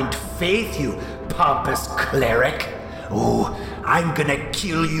blind faith, you pompous cleric. Oh, I'm gonna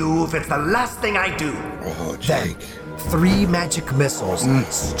kill you if it's the last thing I do. Oh, Then, Jake. 3 magic missiles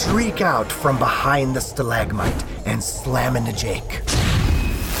streak out from behind the stalagmite and slam into Jake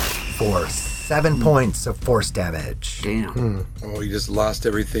for 7 points of force damage. Damn. Oh, you just lost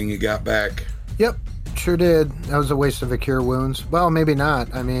everything you got back. Yep, sure did. That was a waste of a cure wounds. Well, maybe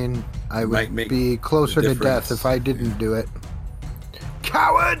not. I mean, I Might would make be closer the to death difference. if I didn't do it.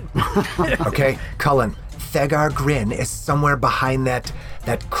 Coward! Okay, Cullen, Thegar Grin is somewhere behind that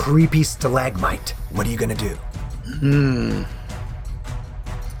creepy stalagmite. What are you gonna do?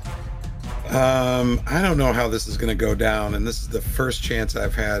 I don't know how this is going to go down, and this is the first chance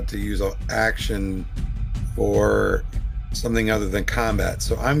I've had to use an action for something other than combat.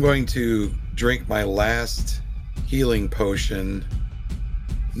 So I'm going to drink my last healing potion.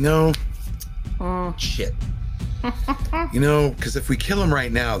 No. Shit. Because if we kill him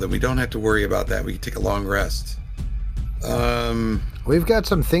right now, then we don't have to worry about that. We can take a long rest. We've got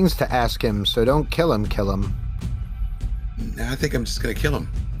some things to ask him, so don't kill him. I think I'm just going to kill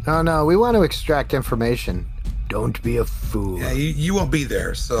him. Oh, no, we want to extract information. Don't be a fool. Yeah, you won't be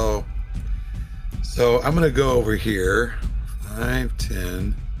there, so I'm gonna go over here. 5,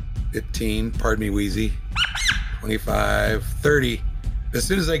 10, 15, pardon me, Wheezy. 25, 30. As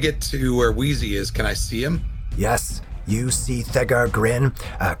soon as I get to where Wheezy is, can I see him? Yes, you see Thegar Grin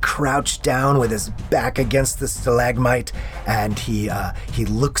crouched down with his back against the stalagmite, and he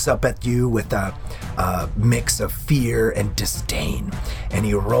looks up at you with a mix of fear and disdain, and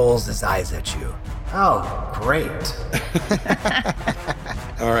he rolls his eyes at you. Oh, great.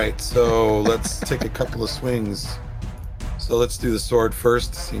 All right, so let's take a couple of swings. So let's do the sword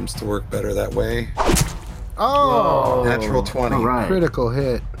first. Seems to work better that way. Oh, Natural 20. All right. critical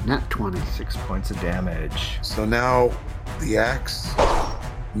hit. Nat 20. 6 points of damage. So now the axe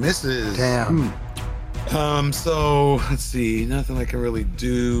misses. Damn. So let's see. Nothing I can really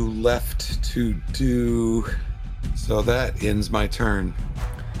do left to do. So that ends my turn.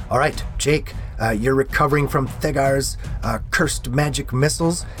 All right, Jake, you're recovering from Thegar's cursed magic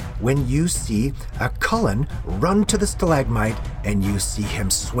missiles when you see Cullen run to the stalagmite and you see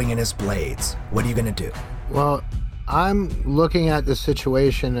him swinging his blades. What are you going to do? Well, I'm looking at the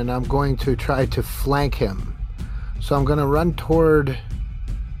situation and I'm going to try to flank him. So I'm going to run toward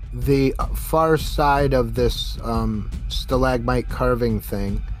the far side of this stalagmite carving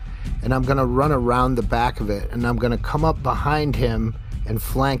thing, and I'm going to run around the back of it, and I'm going to come up behind him and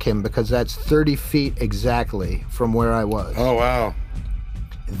flank him because that's 30 feet exactly from where I was. Oh, wow.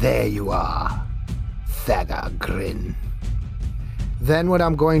 There you are, Thegar Grin. Then what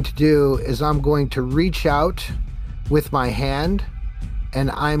I'm going to do is I'm going to reach out with my hand,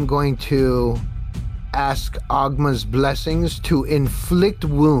 and I'm going to ask Ogma's blessings to inflict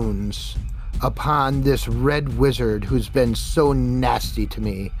wounds upon this red wizard who's been so nasty to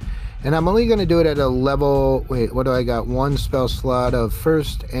me. And I'm only going to do it at a level... Wait, what do I got? 1 spell slot of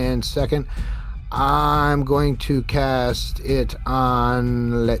first and second. I'm going to cast it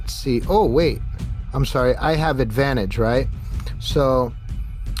on... Let's see. Oh, wait. I'm sorry. I have advantage, right? So,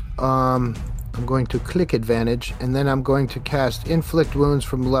 I'm going to click advantage, and then I'm going to cast Inflict Wounds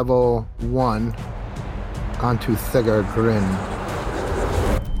from level 1 onto Thegar Grin.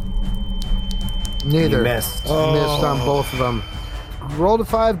 Neither. You missed. Missed on both of them. Rolled a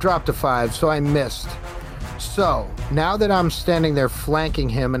 5, dropped a 5, so I missed. So, now that I'm standing there flanking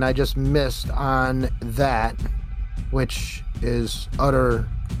him and I just missed on that, which is utter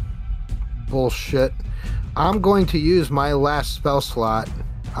bullshit, I'm going to use my last spell slot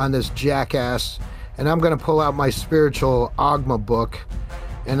on this jackass, and I'm going to pull out my spiritual Ogma book,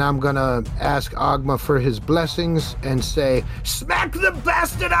 and I'm going to ask Ogma for his blessings and say, "Smack the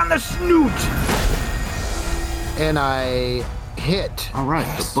bastard on the snoot!" And I hit. All right.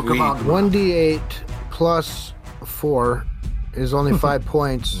 The Book of Sweet. Ogma. 1d8 plus 4 is only 5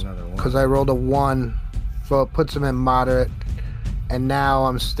 points because I rolled a 1, so it puts him in moderate. And now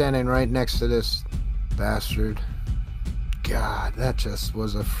I'm standing right next to this bastard. God, that just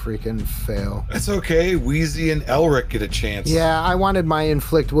was a freaking fail. That's okay. Wheezy and Elric get a chance. Yeah, I wanted my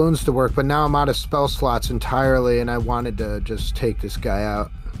inflict wounds to work, but now I'm out of spell slots entirely, and I wanted to just take this guy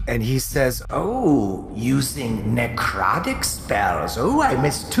out. And he says, "Oh, using necrotic spells. Oh, I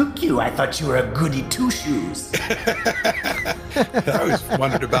mistook you. I thought you were a goody two-shoes." I always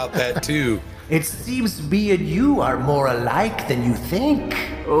wondered about that too. It seems me and you are more alike than you think.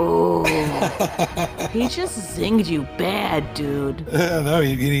 Oh, he just zinged you bad, dude. No,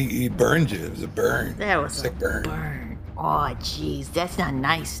 he burned you. It was a burn. That was Sick a burn. burn. Oh, jeez, that's not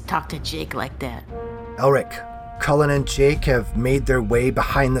nice. Talk to Jake like that. Elric, Cullen, and Jake have made their way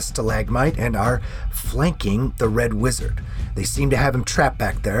behind the stalagmite and are flanking the Red Wizard. They seem to have him trapped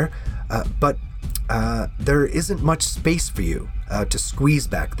back there, but there isn't much space for you to squeeze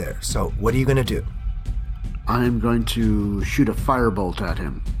back there. So what are you going to do? I'm going to shoot a firebolt at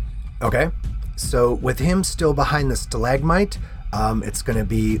him. Okay. So with him still behind the stalagmite, it's going to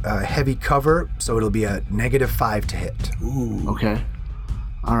be heavy cover, so it'll be a -5 to hit. Ooh. Okay.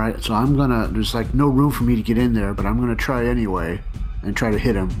 All right, so I'm gonna, there's like no room for me to get in there, but I'm gonna try anyway and try to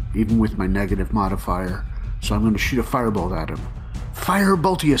hit him, even with my negative modifier. So I'm gonna shoot a firebolt at him.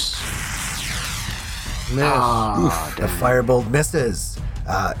 Fireboltius! Miss. The firebolt misses.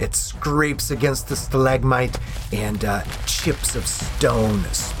 It scrapes against the stalagmite, and chips of stone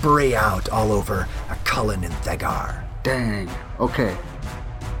spray out all over Cullen and Thegar. Dang. Okay.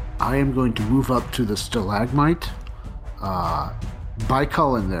 I am going to move up to the stalagmite, by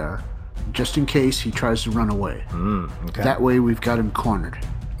Cullen there, just in case he tries to run away. Okay. That way we've got him cornered.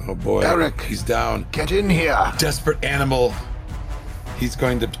 Oh boy. Eric. He's down. Get in here. Desperate animal. He's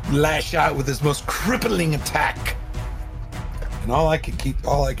going to lash out with his most crippling attack. And all I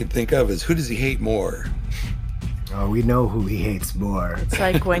can think of is, who does he hate more? Oh, we know who he hates more. It's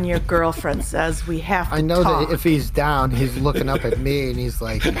like when your girlfriend says we have to I know talk. that if he's down, he's looking up at me and he's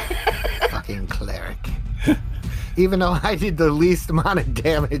like, fucking cleric. Even though I did the least amount of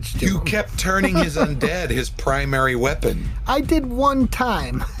damage to You him. kept turning his undead his primary weapon. I did one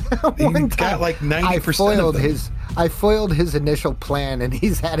time. You got like 90% of them. I foiled his initial plan, and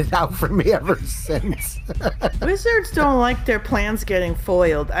he's had it out for me ever since. Wizards don't like their plans getting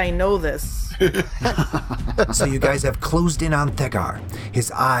foiled. I know this. So you guys have closed in on Thegar.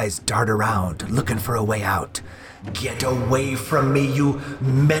 His eyes dart around, looking for a way out. Get away from me, you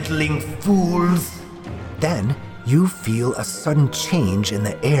meddling fools. Then you feel a sudden change in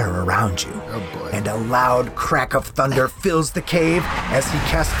the air around you. Oh boy. And a loud crack of thunder fills the cave as he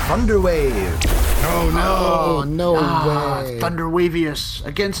casts Thunder Wave. Oh, no way. Thunderwavius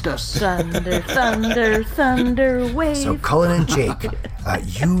against us. Thunder, thunder, thunder wave. So Cullen and Jake,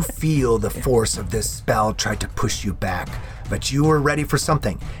 you feel the force of this spell try to push you back, but you were ready for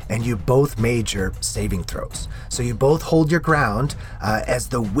something, and you both made your saving throws. So you both hold your ground as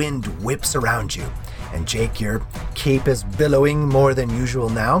the wind whips around you. And Jake, your cape is billowing more than usual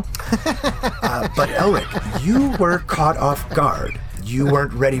now. But Elric, you were caught off guard. You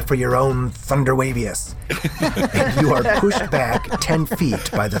weren't ready for your own Thunderwavius. And you are pushed back 10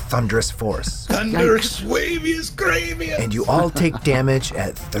 feet by the thunderous force. Thunderous Wavius Gravius. And you all take damage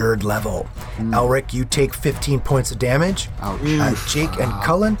at 3rd level. Elric, you take 15 points of damage. Jake and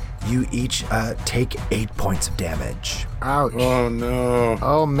Cullen, you each take 8 points of damage. Ouch. Oh no.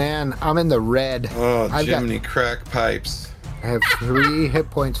 Oh, man. I'm in the red. Oh, I've got- Jiminy crack pipes. I have 3 hit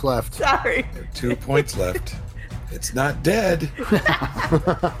points left. Sorry. 2 points left. It's not dead.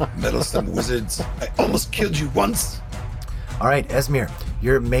 Meddlesome wizards. I almost killed you once. All right, Esmir,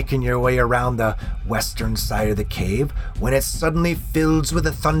 you're making your way around the western side of the cave when it suddenly fills with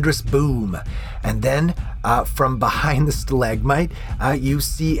a thunderous boom. And then, from behind the stalagmite, you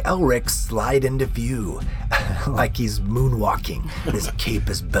see Elric slide into view, like he's moonwalking. His cape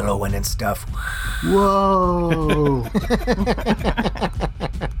is billowing and stuff. Whoa!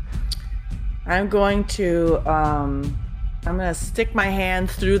 I'm going to stick my hand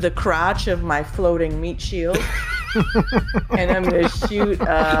through the crotch of my floating meat shield. And I'm going to shoot,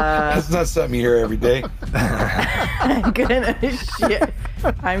 That's not something you hear every day. I'm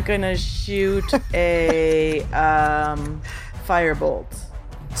gonna shoot a firebolt.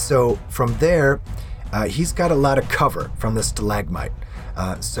 So from there, he's got a lot of cover from the stalagmite.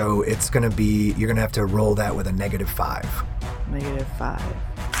 So it's going to be, you're going to have to roll that with a -5. -5.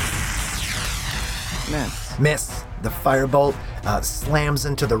 Miss. Miss. The firebolt slams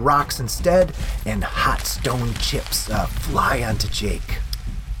into the rocks instead, and hot stone chips fly onto Jake.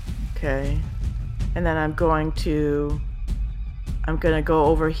 Okay. And then I'm going to I'm gonna go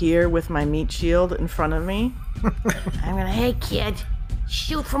over here with my meat shield in front of me. I'm gonna, hey kid,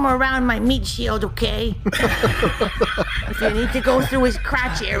 shoot from around my meat shield, okay? If you need to go through his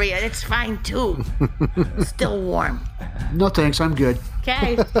crotch area, that's fine too. Still warm. No thanks, I'm good.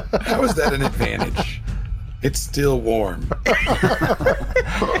 Okay. How is that an advantage? It's still warm.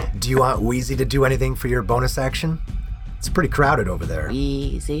 Do you want Wheezy to do anything for your bonus action? It's pretty crowded over there.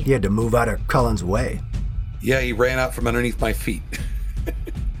 Easy. He had to move out of Cullen's way. Yeah, he ran out from underneath my feet.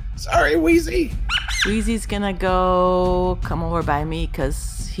 Sorry, Wheezy. Wheezy's gonna go come over by me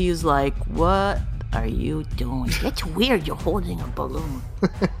because he's like, what are you doing? It's weird you're holding a balloon.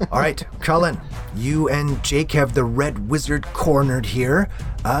 All right, Cullen, you and Jake have the Red Wizard cornered here,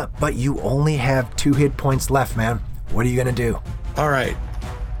 but you only have 2 hit points left, man. What are you gonna do? All right.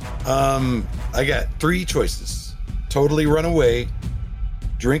 I got 3 choices. Totally run away,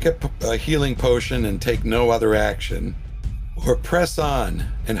 drink a healing potion and take no other action, or press on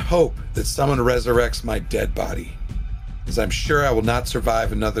and hope that someone resurrects my dead body, as I'm sure I will not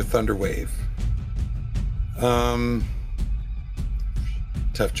survive another thunder wave.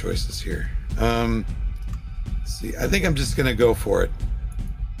 Tough choices here. Let's see, I think I'm just gonna go for it.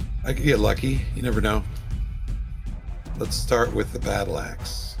 I could get lucky, you never know. Let's start with the battle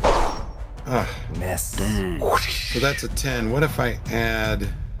axe. Miss. So that's a 10. What if I add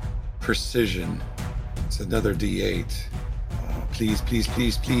precision? It's another D8. Oh, please, please,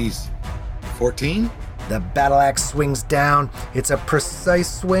 please, please. 14? The battle axe swings down. It's a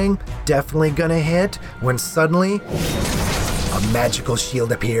precise swing, definitely gonna hit, when suddenly a magical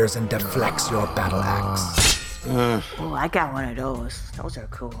shield appears and deflects your battle axe. Oh, I got one of those. Those are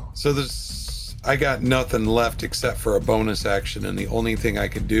cool. So I got nothing left except for a bonus action, and the only thing I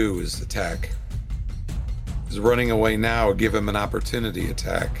could do is attack. Because running away now would give him an opportunity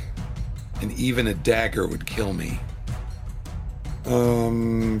attack, and even a dagger would kill me.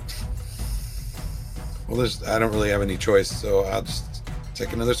 Well, I don't really have any choice, so I'll just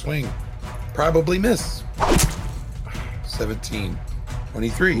take another swing. Probably miss. 17.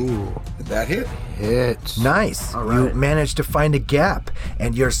 23. Ooh. Did that hit? Hits. Nice. All You right. managed to find a gap,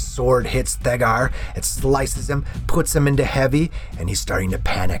 and your sword hits Thegar. It slices him, puts him into heavy, and he's starting to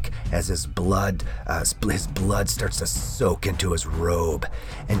panic as his blood starts to soak into his robe.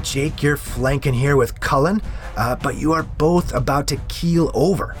 And Jake, you're flanking here with Cullen, but you are both about to keel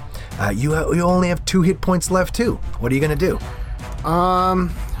over. You only have 2 hit points left too. What are you gonna do? Oh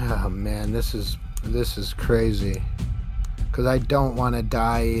man, this is crazy. Because I don't want to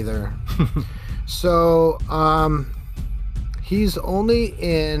die either. So, he's only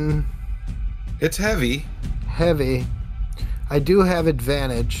in It's heavy. heavy. I do have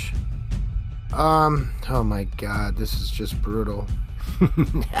advantage. Oh my god, this is just brutal.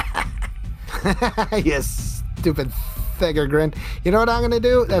 Yes, stupid Thegar grin. You know what I'm gonna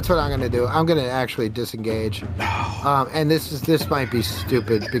do? That's what I'm gonna do. I'm gonna actually disengage. And this might be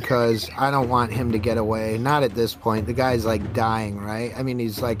stupid because I don't want him to get away. Not at this point. The guy's like dying, right? I mean,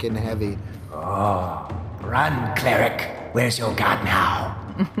 he's like in heavy. Oh, run, cleric. Where's your god now?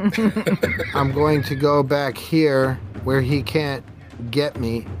 I'm going to go back here where he can't get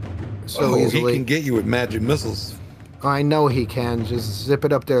me so easily. He can get you with magic missiles. I know he can. Just zip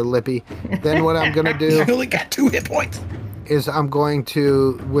it up there, Lippy. Then what I'm gonna do You only got 2 hit points. is I'm going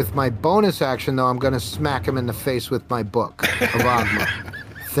to, with my bonus action though, I'm gonna smack him in the face with my book of Agma.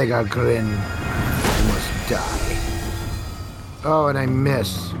 Thegar Grin, you must die. Oh, and I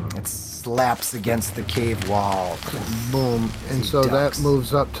miss. It slaps against the cave wall. Boom. And He so ducks. that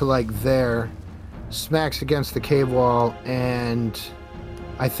moves up to like there, smacks against the cave wall, and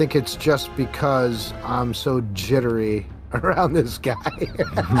I think it's just because I'm so jittery around this guy.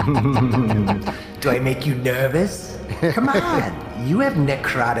 Do I make you nervous? Come on, you have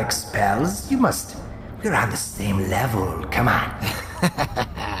necrotic spells. We're on the same level. Come on.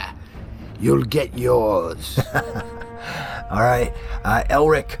 You'll get yours. All right,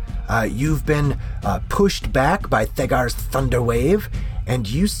 Elric, you've been pushed back by Thegar's thunder wave, and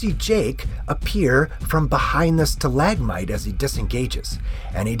you see Jake appear from behind the stalagmite as he disengages,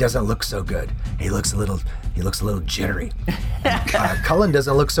 and he doesn't look so good. He looks a little jittery. Cullen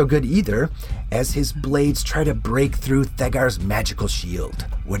doesn't look so good either, as his blades try to break through Thegar's magical shield.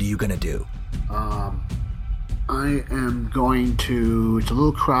 What are you gonna do? I am going to. It's a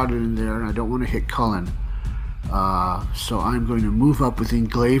little crowded in there, and I don't want to hit Cullen. So I'm going to move up within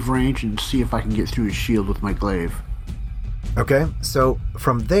glaive range and see if I can get through his shield with my glaive. Okay, so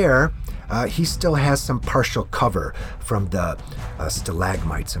from there, he still has some partial cover from the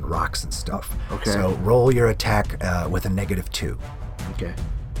stalagmites and rocks and stuff. Okay. So roll your attack with a -2. Okay.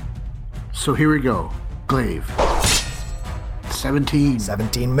 So here we go. Glaive. 17.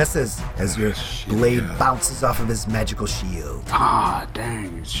 17 misses as your blade bounces off of his magical shield. Ah,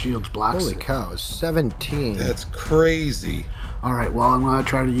 dang. His shield's blocks Holy it. cow, 17. That's crazy. All right, well, I'm going to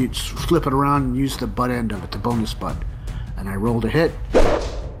try to flip it around and use the butt end of it, the bonus butt. And I rolled a hit.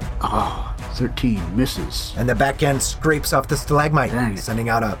 Oh, 13 misses. And the back end scrapes off the stalagmite, Dang it. sending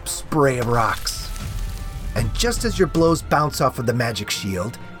out a spray of rocks. And just as your blows bounce off of the magic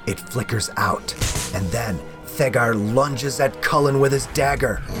shield, it flickers out. And then Thegar lunges at Cullen with his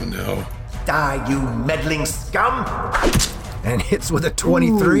dagger. Oh no. Die, you meddling scum! And hits with a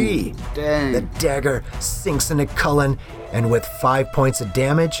 23. Ooh, dang. The dagger sinks into Cullen, and with 5 points of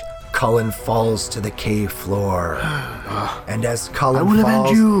damage, Cullen falls to the cave floor. And as Cullen will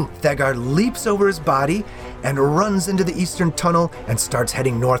falls, avenge you. Thegar leaps over his body and runs into the eastern tunnel and starts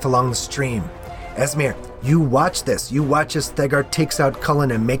heading north along the stream. Esmir, you watch this. You watch as Thegar takes out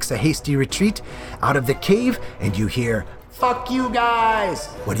Cullen and makes a hasty retreat out of the cave, and you hear, "Fuck you guys!"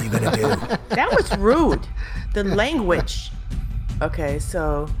 What are you gonna do? That was rude. The language. Okay,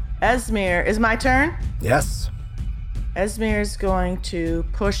 so Esmir, is my turn? Yes. Esmir is going to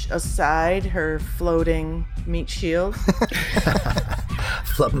push aside her floating meat shield.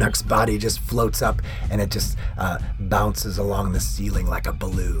 Flubnuk's body just floats up and it just bounces along the ceiling like a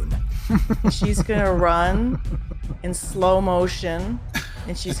balloon. She's gonna run in slow motion,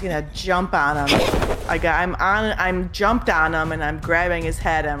 and she's gonna jump on him. I'm jumped on him, and I'm grabbing his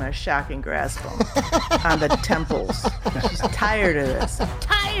head. I'm gonna shock and grasp him on the temples. She's tired of this. I'm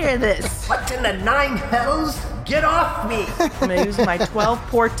tired of this. What in the 9 hells? Get off me! I'm gonna use my 12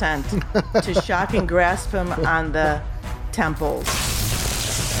 portent to shock and grasp him on the temples.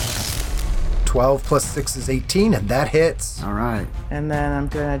 12 plus 6 is 18, and that hits. All right. And then I'm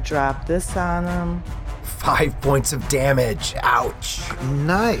gonna drop this on him. 5 points of damage. Ouch.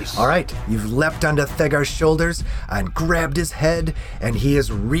 Nice. All right, you've leapt onto Thegar's shoulders and grabbed his head, and he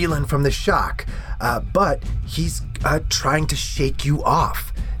is reeling from the shock. But he's trying to shake you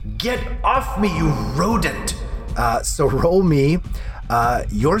off. Get off me, you rodent! So roll me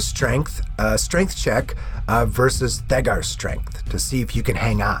your strength check versus Thegar's strength to see if you can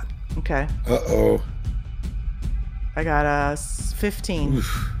hang on. Okay. Uh-oh. I got a 15.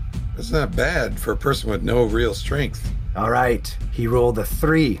 Oof. That's not bad for a person with no real strength. All right, he rolled a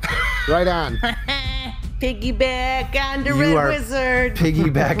 3. Right on. Piggyback on the You are Red Wizard.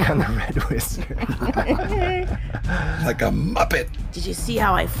 Piggyback on the Red Wizard. Like a Muppet. Did you see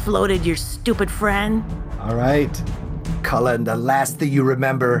how I floated your stupid friend? All right, Cullen, the last thing you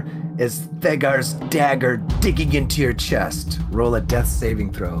remember is Thegar's dagger digging into your chest. Roll a death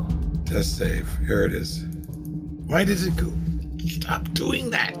saving throw. Death save. Here it is. Why does it go? Stop doing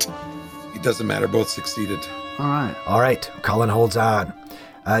that. It doesn't matter. Both succeeded. All right. All right, Cullen holds on.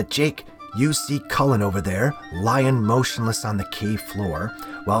 Jake, you see Cullen over there, lying motionless on the cave floor,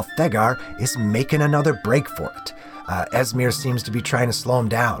 while Thegar is making another break for it. Esmir seems to be trying to slow him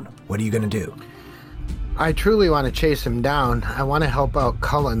down. What are you going to do? I truly want to chase him down. I want to help out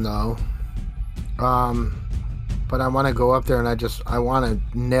Cullen, though. But I want to go up there and I want to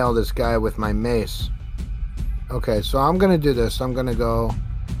nail this guy with my mace. Okay, so I'm going to do this. I'm going to go,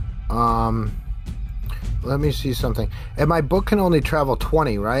 let me see something. And my book can only travel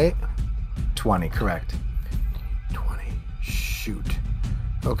 20, right? 20, correct. 20. Shoot.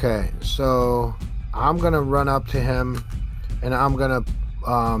 Okay, so I'm going to run up to him and I'm going to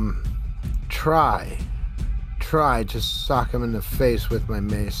try to sock him in the face with my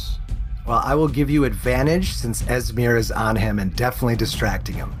mace. Well, I will give you advantage since Esmir is on him and definitely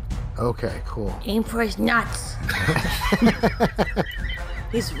distracting him. Okay, cool. Aim for his nuts.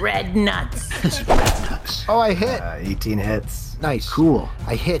 His red nuts. Oh, I hit. 18 hits. Nice. Cool.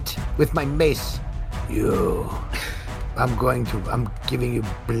 I hit with my mace. I'm giving you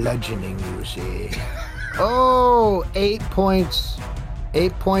bludgeoning, you see. Oh, 8 points.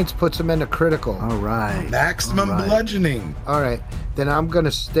 8 points puts him in a critical. All right. Maximum All right. bludgeoning. All right. Then I'm going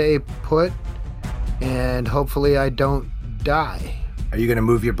to stay put and hopefully I don't die. Are you going to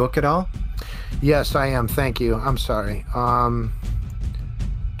move your book at all? Yes, I am. Thank you. I'm sorry. 20.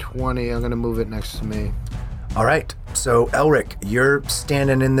 I'm going to move it next to me. All right. So, Elric, you're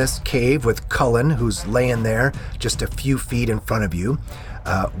standing in this cave with Cullen, who's laying there just a few feet in front of you,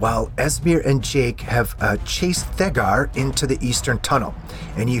 while Esmir and Jake have chased Thegar into the eastern tunnel,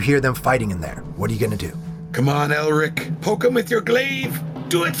 and you hear them fighting in there. What are you going to do? Come on, Elric. Poke him with your glaive.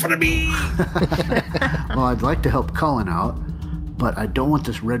 Do it for me. Well, I'd like to help Cullen out, but I don't want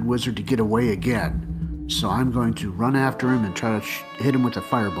this red wizard to get away again. So I'm going to run after him and try to hit him with a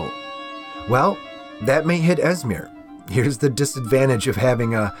firebolt. Well, that may hit Esmir. Here's the disadvantage of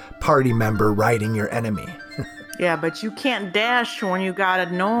having a party member riding your enemy. Yeah, but you can't dash when you got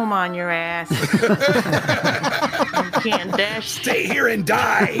a gnome on your ass. You can't dash. Stay here and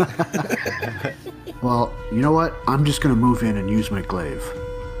die. Well, you know what? I'm just going to move in and use my glaive.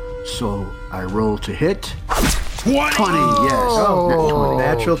 So I roll to hit. 20. 20, yes. Oh,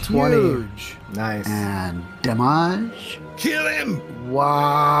 natural 20. Huge. Nice. And damage. Kill him.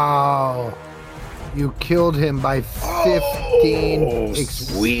 Wow. You killed him by 15. Oh,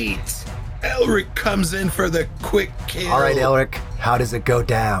 sweet. Elric comes in for the quick kill. All right, Elric, how does it go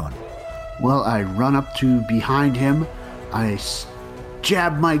down? Well, I run up to behind him. I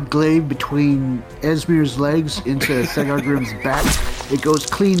jab my glaive between Esmir's legs into Thegardrim's back. It goes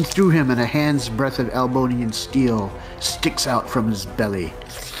clean through him, and a hand's breadth of Elbonian steel sticks out from his belly.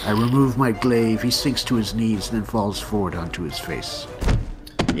 I remove my glaive. He sinks to his knees and then falls forward onto his face.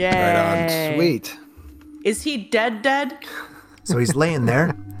 Yay. Sweet. Is he dead? So he's laying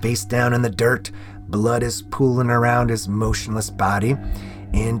there, face down in the dirt. Blood is pooling around his motionless body.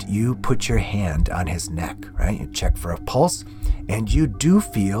 And you put your hand on his neck, right? You check for a pulse, and you do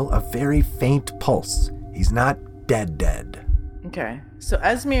feel a very faint pulse. He's not dead. Okay. So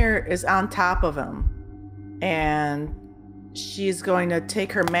Esmir is on top of him, and she's going to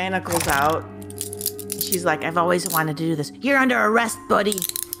take her manacles out. She's like, I've always wanted to do this. You're under arrest, buddy.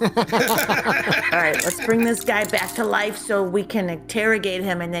 All right, let's bring this guy back to life so we can interrogate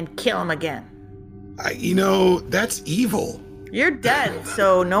him and then kill him again. That's evil. You're dead,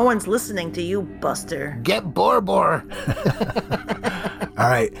 so no one's listening to you, Buster. Get Borbor. All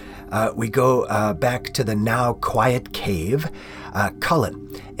right, we go back to the now quiet cave. Cullen,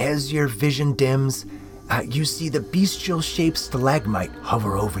 as your vision dims, you see the bestial-shaped stalagmite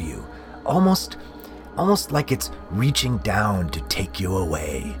hover over you, almost like it's reaching down to take you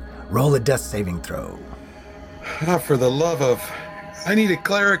away. Roll a death saving throw. For the love of... I need a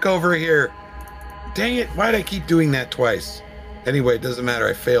cleric over here. Dang it, why'd I keep doing that twice? Anyway, it doesn't matter,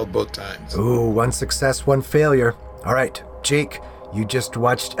 I failed both times. Ooh, one success, one failure. All right, Jake, you just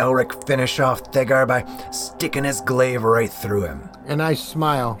watched Elric finish off Thegar by sticking his glaive right through him. And I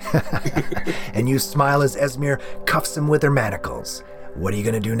smile. And you smile as Esmir cuffs him with her manacles. What are you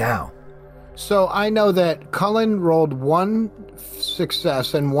going to do now? So I know that Cullen rolled one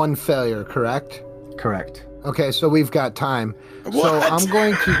success and one failure, correct? Correct. Okay, so we've got time. What? So I'm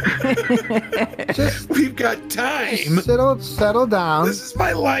going to just We've got time. settle down. This is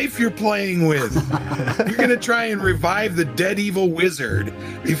my life you're playing with. You're going to try and revive the dead evil wizard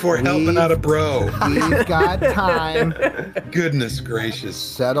before helping out a bro. We've got time. Goodness gracious.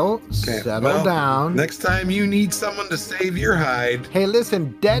 Settle down. Next time you need someone to save your hide. Hey,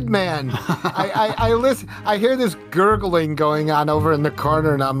 listen, dead man. I listen. I hear this gurgling going on over in the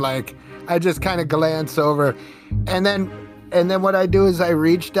corner, and I'm like, I just kind of glance over, and then what I do is I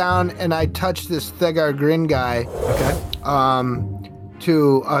reach down and I touch this Thegar Grin guy. Okay.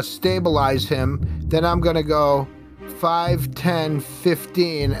 To stabilize him. Then I'm gonna go 5, 10,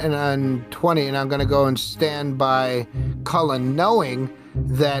 15, and then 20, and I'm gonna go and stand by Cullen, knowing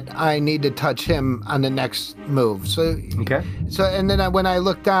that I need to touch him on the next move. So Okay. So and then when I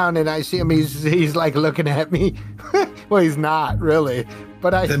look down and I see him, he's like looking at me. Well, he's not really,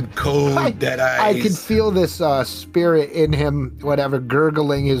 but Them cold, dead eyes. I can feel this spirit in him, whatever,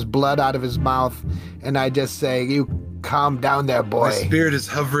 gurgling his blood out of his mouth, and I just say, "You calm down there, boy." My spirit is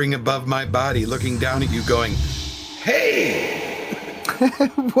hovering above my body, looking down at you, going, "Hey,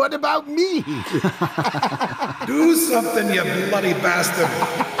 What about me? do something, you bloody bastard!"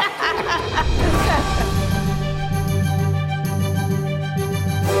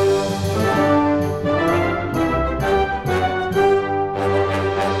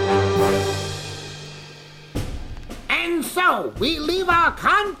 And so, we leave our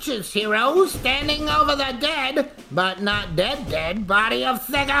conscious heroes standing over the dead, but not dead body of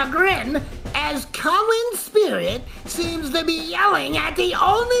Thegar Grin, as Cullen's spirit seems to be yelling at the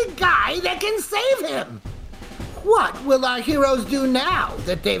only guy that can save him. What will our heroes do now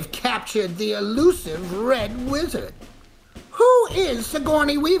that they've captured the elusive Red Wizard? Who is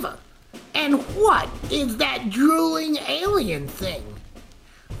Sigourney Weaver? And what is that drooling alien thing?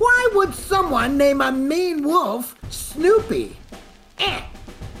 Why would someone name a mean wolf Snoopy?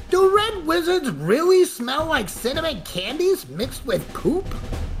 Do red wizards really smell like cinnamon candies mixed with poop?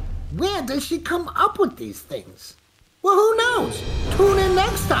 Where does she come up with these things? Well, who knows? Tune in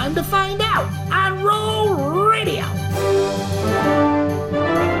next time to find out on Roll Radio.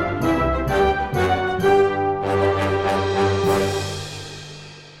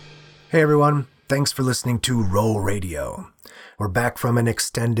 Hey everyone, thanks for listening to Roll Radio. We're back from an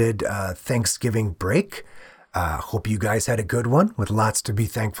extended Thanksgiving break. Hope you guys had a good one with lots to be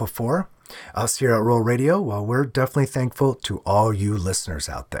thankful for. Us here at Roll Radio, well, we're definitely thankful to all you listeners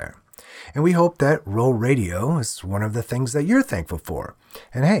out there. And we hope that Roll Radio is one of the things that you're thankful for.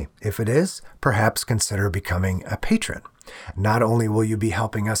 And hey, if it is, perhaps consider becoming a patron. Not only will you be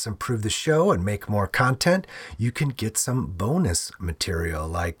helping us improve the show and make more content, you can get some bonus material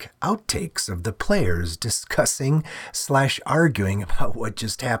like outtakes of the players discussing/arguing about what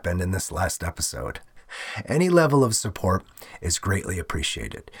just happened in this last episode. Any level of support is greatly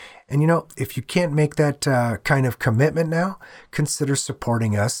appreciated. And if you can't make that kind of commitment now, consider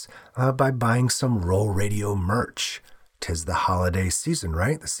supporting us by buying some Roll Radio merch. 'Tis the holiday season,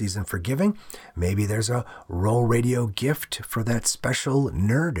 right? The season for giving. Maybe there's a Roll Radio gift for that special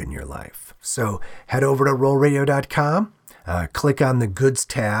nerd in your life. So head over to rollradio.com, click on the goods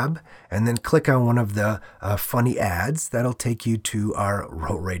tab, and then click on one of the funny ads. That'll take you to our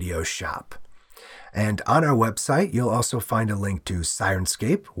Roll Radio shop. And on our website, you'll also find a link to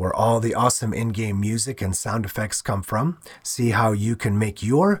Syrinscape, where all the awesome in-game music and sound effects come from. See how you can make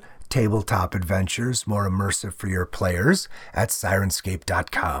your tabletop adventures more immersive for your players at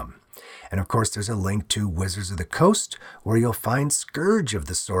Syrinscape.com. And of course, there's a link to Wizards of the Coast, where you'll find Scourge of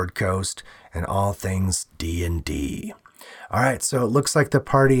the Sword Coast and all things D&D. All right, so it looks like the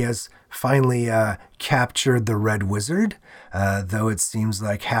party has finally captured the Red Wizard, though it seems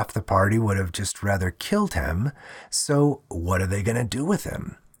like half the party would have just rather killed him. So what are they going to do with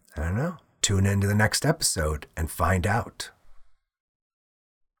him? I don't know. Tune into the next episode and find out.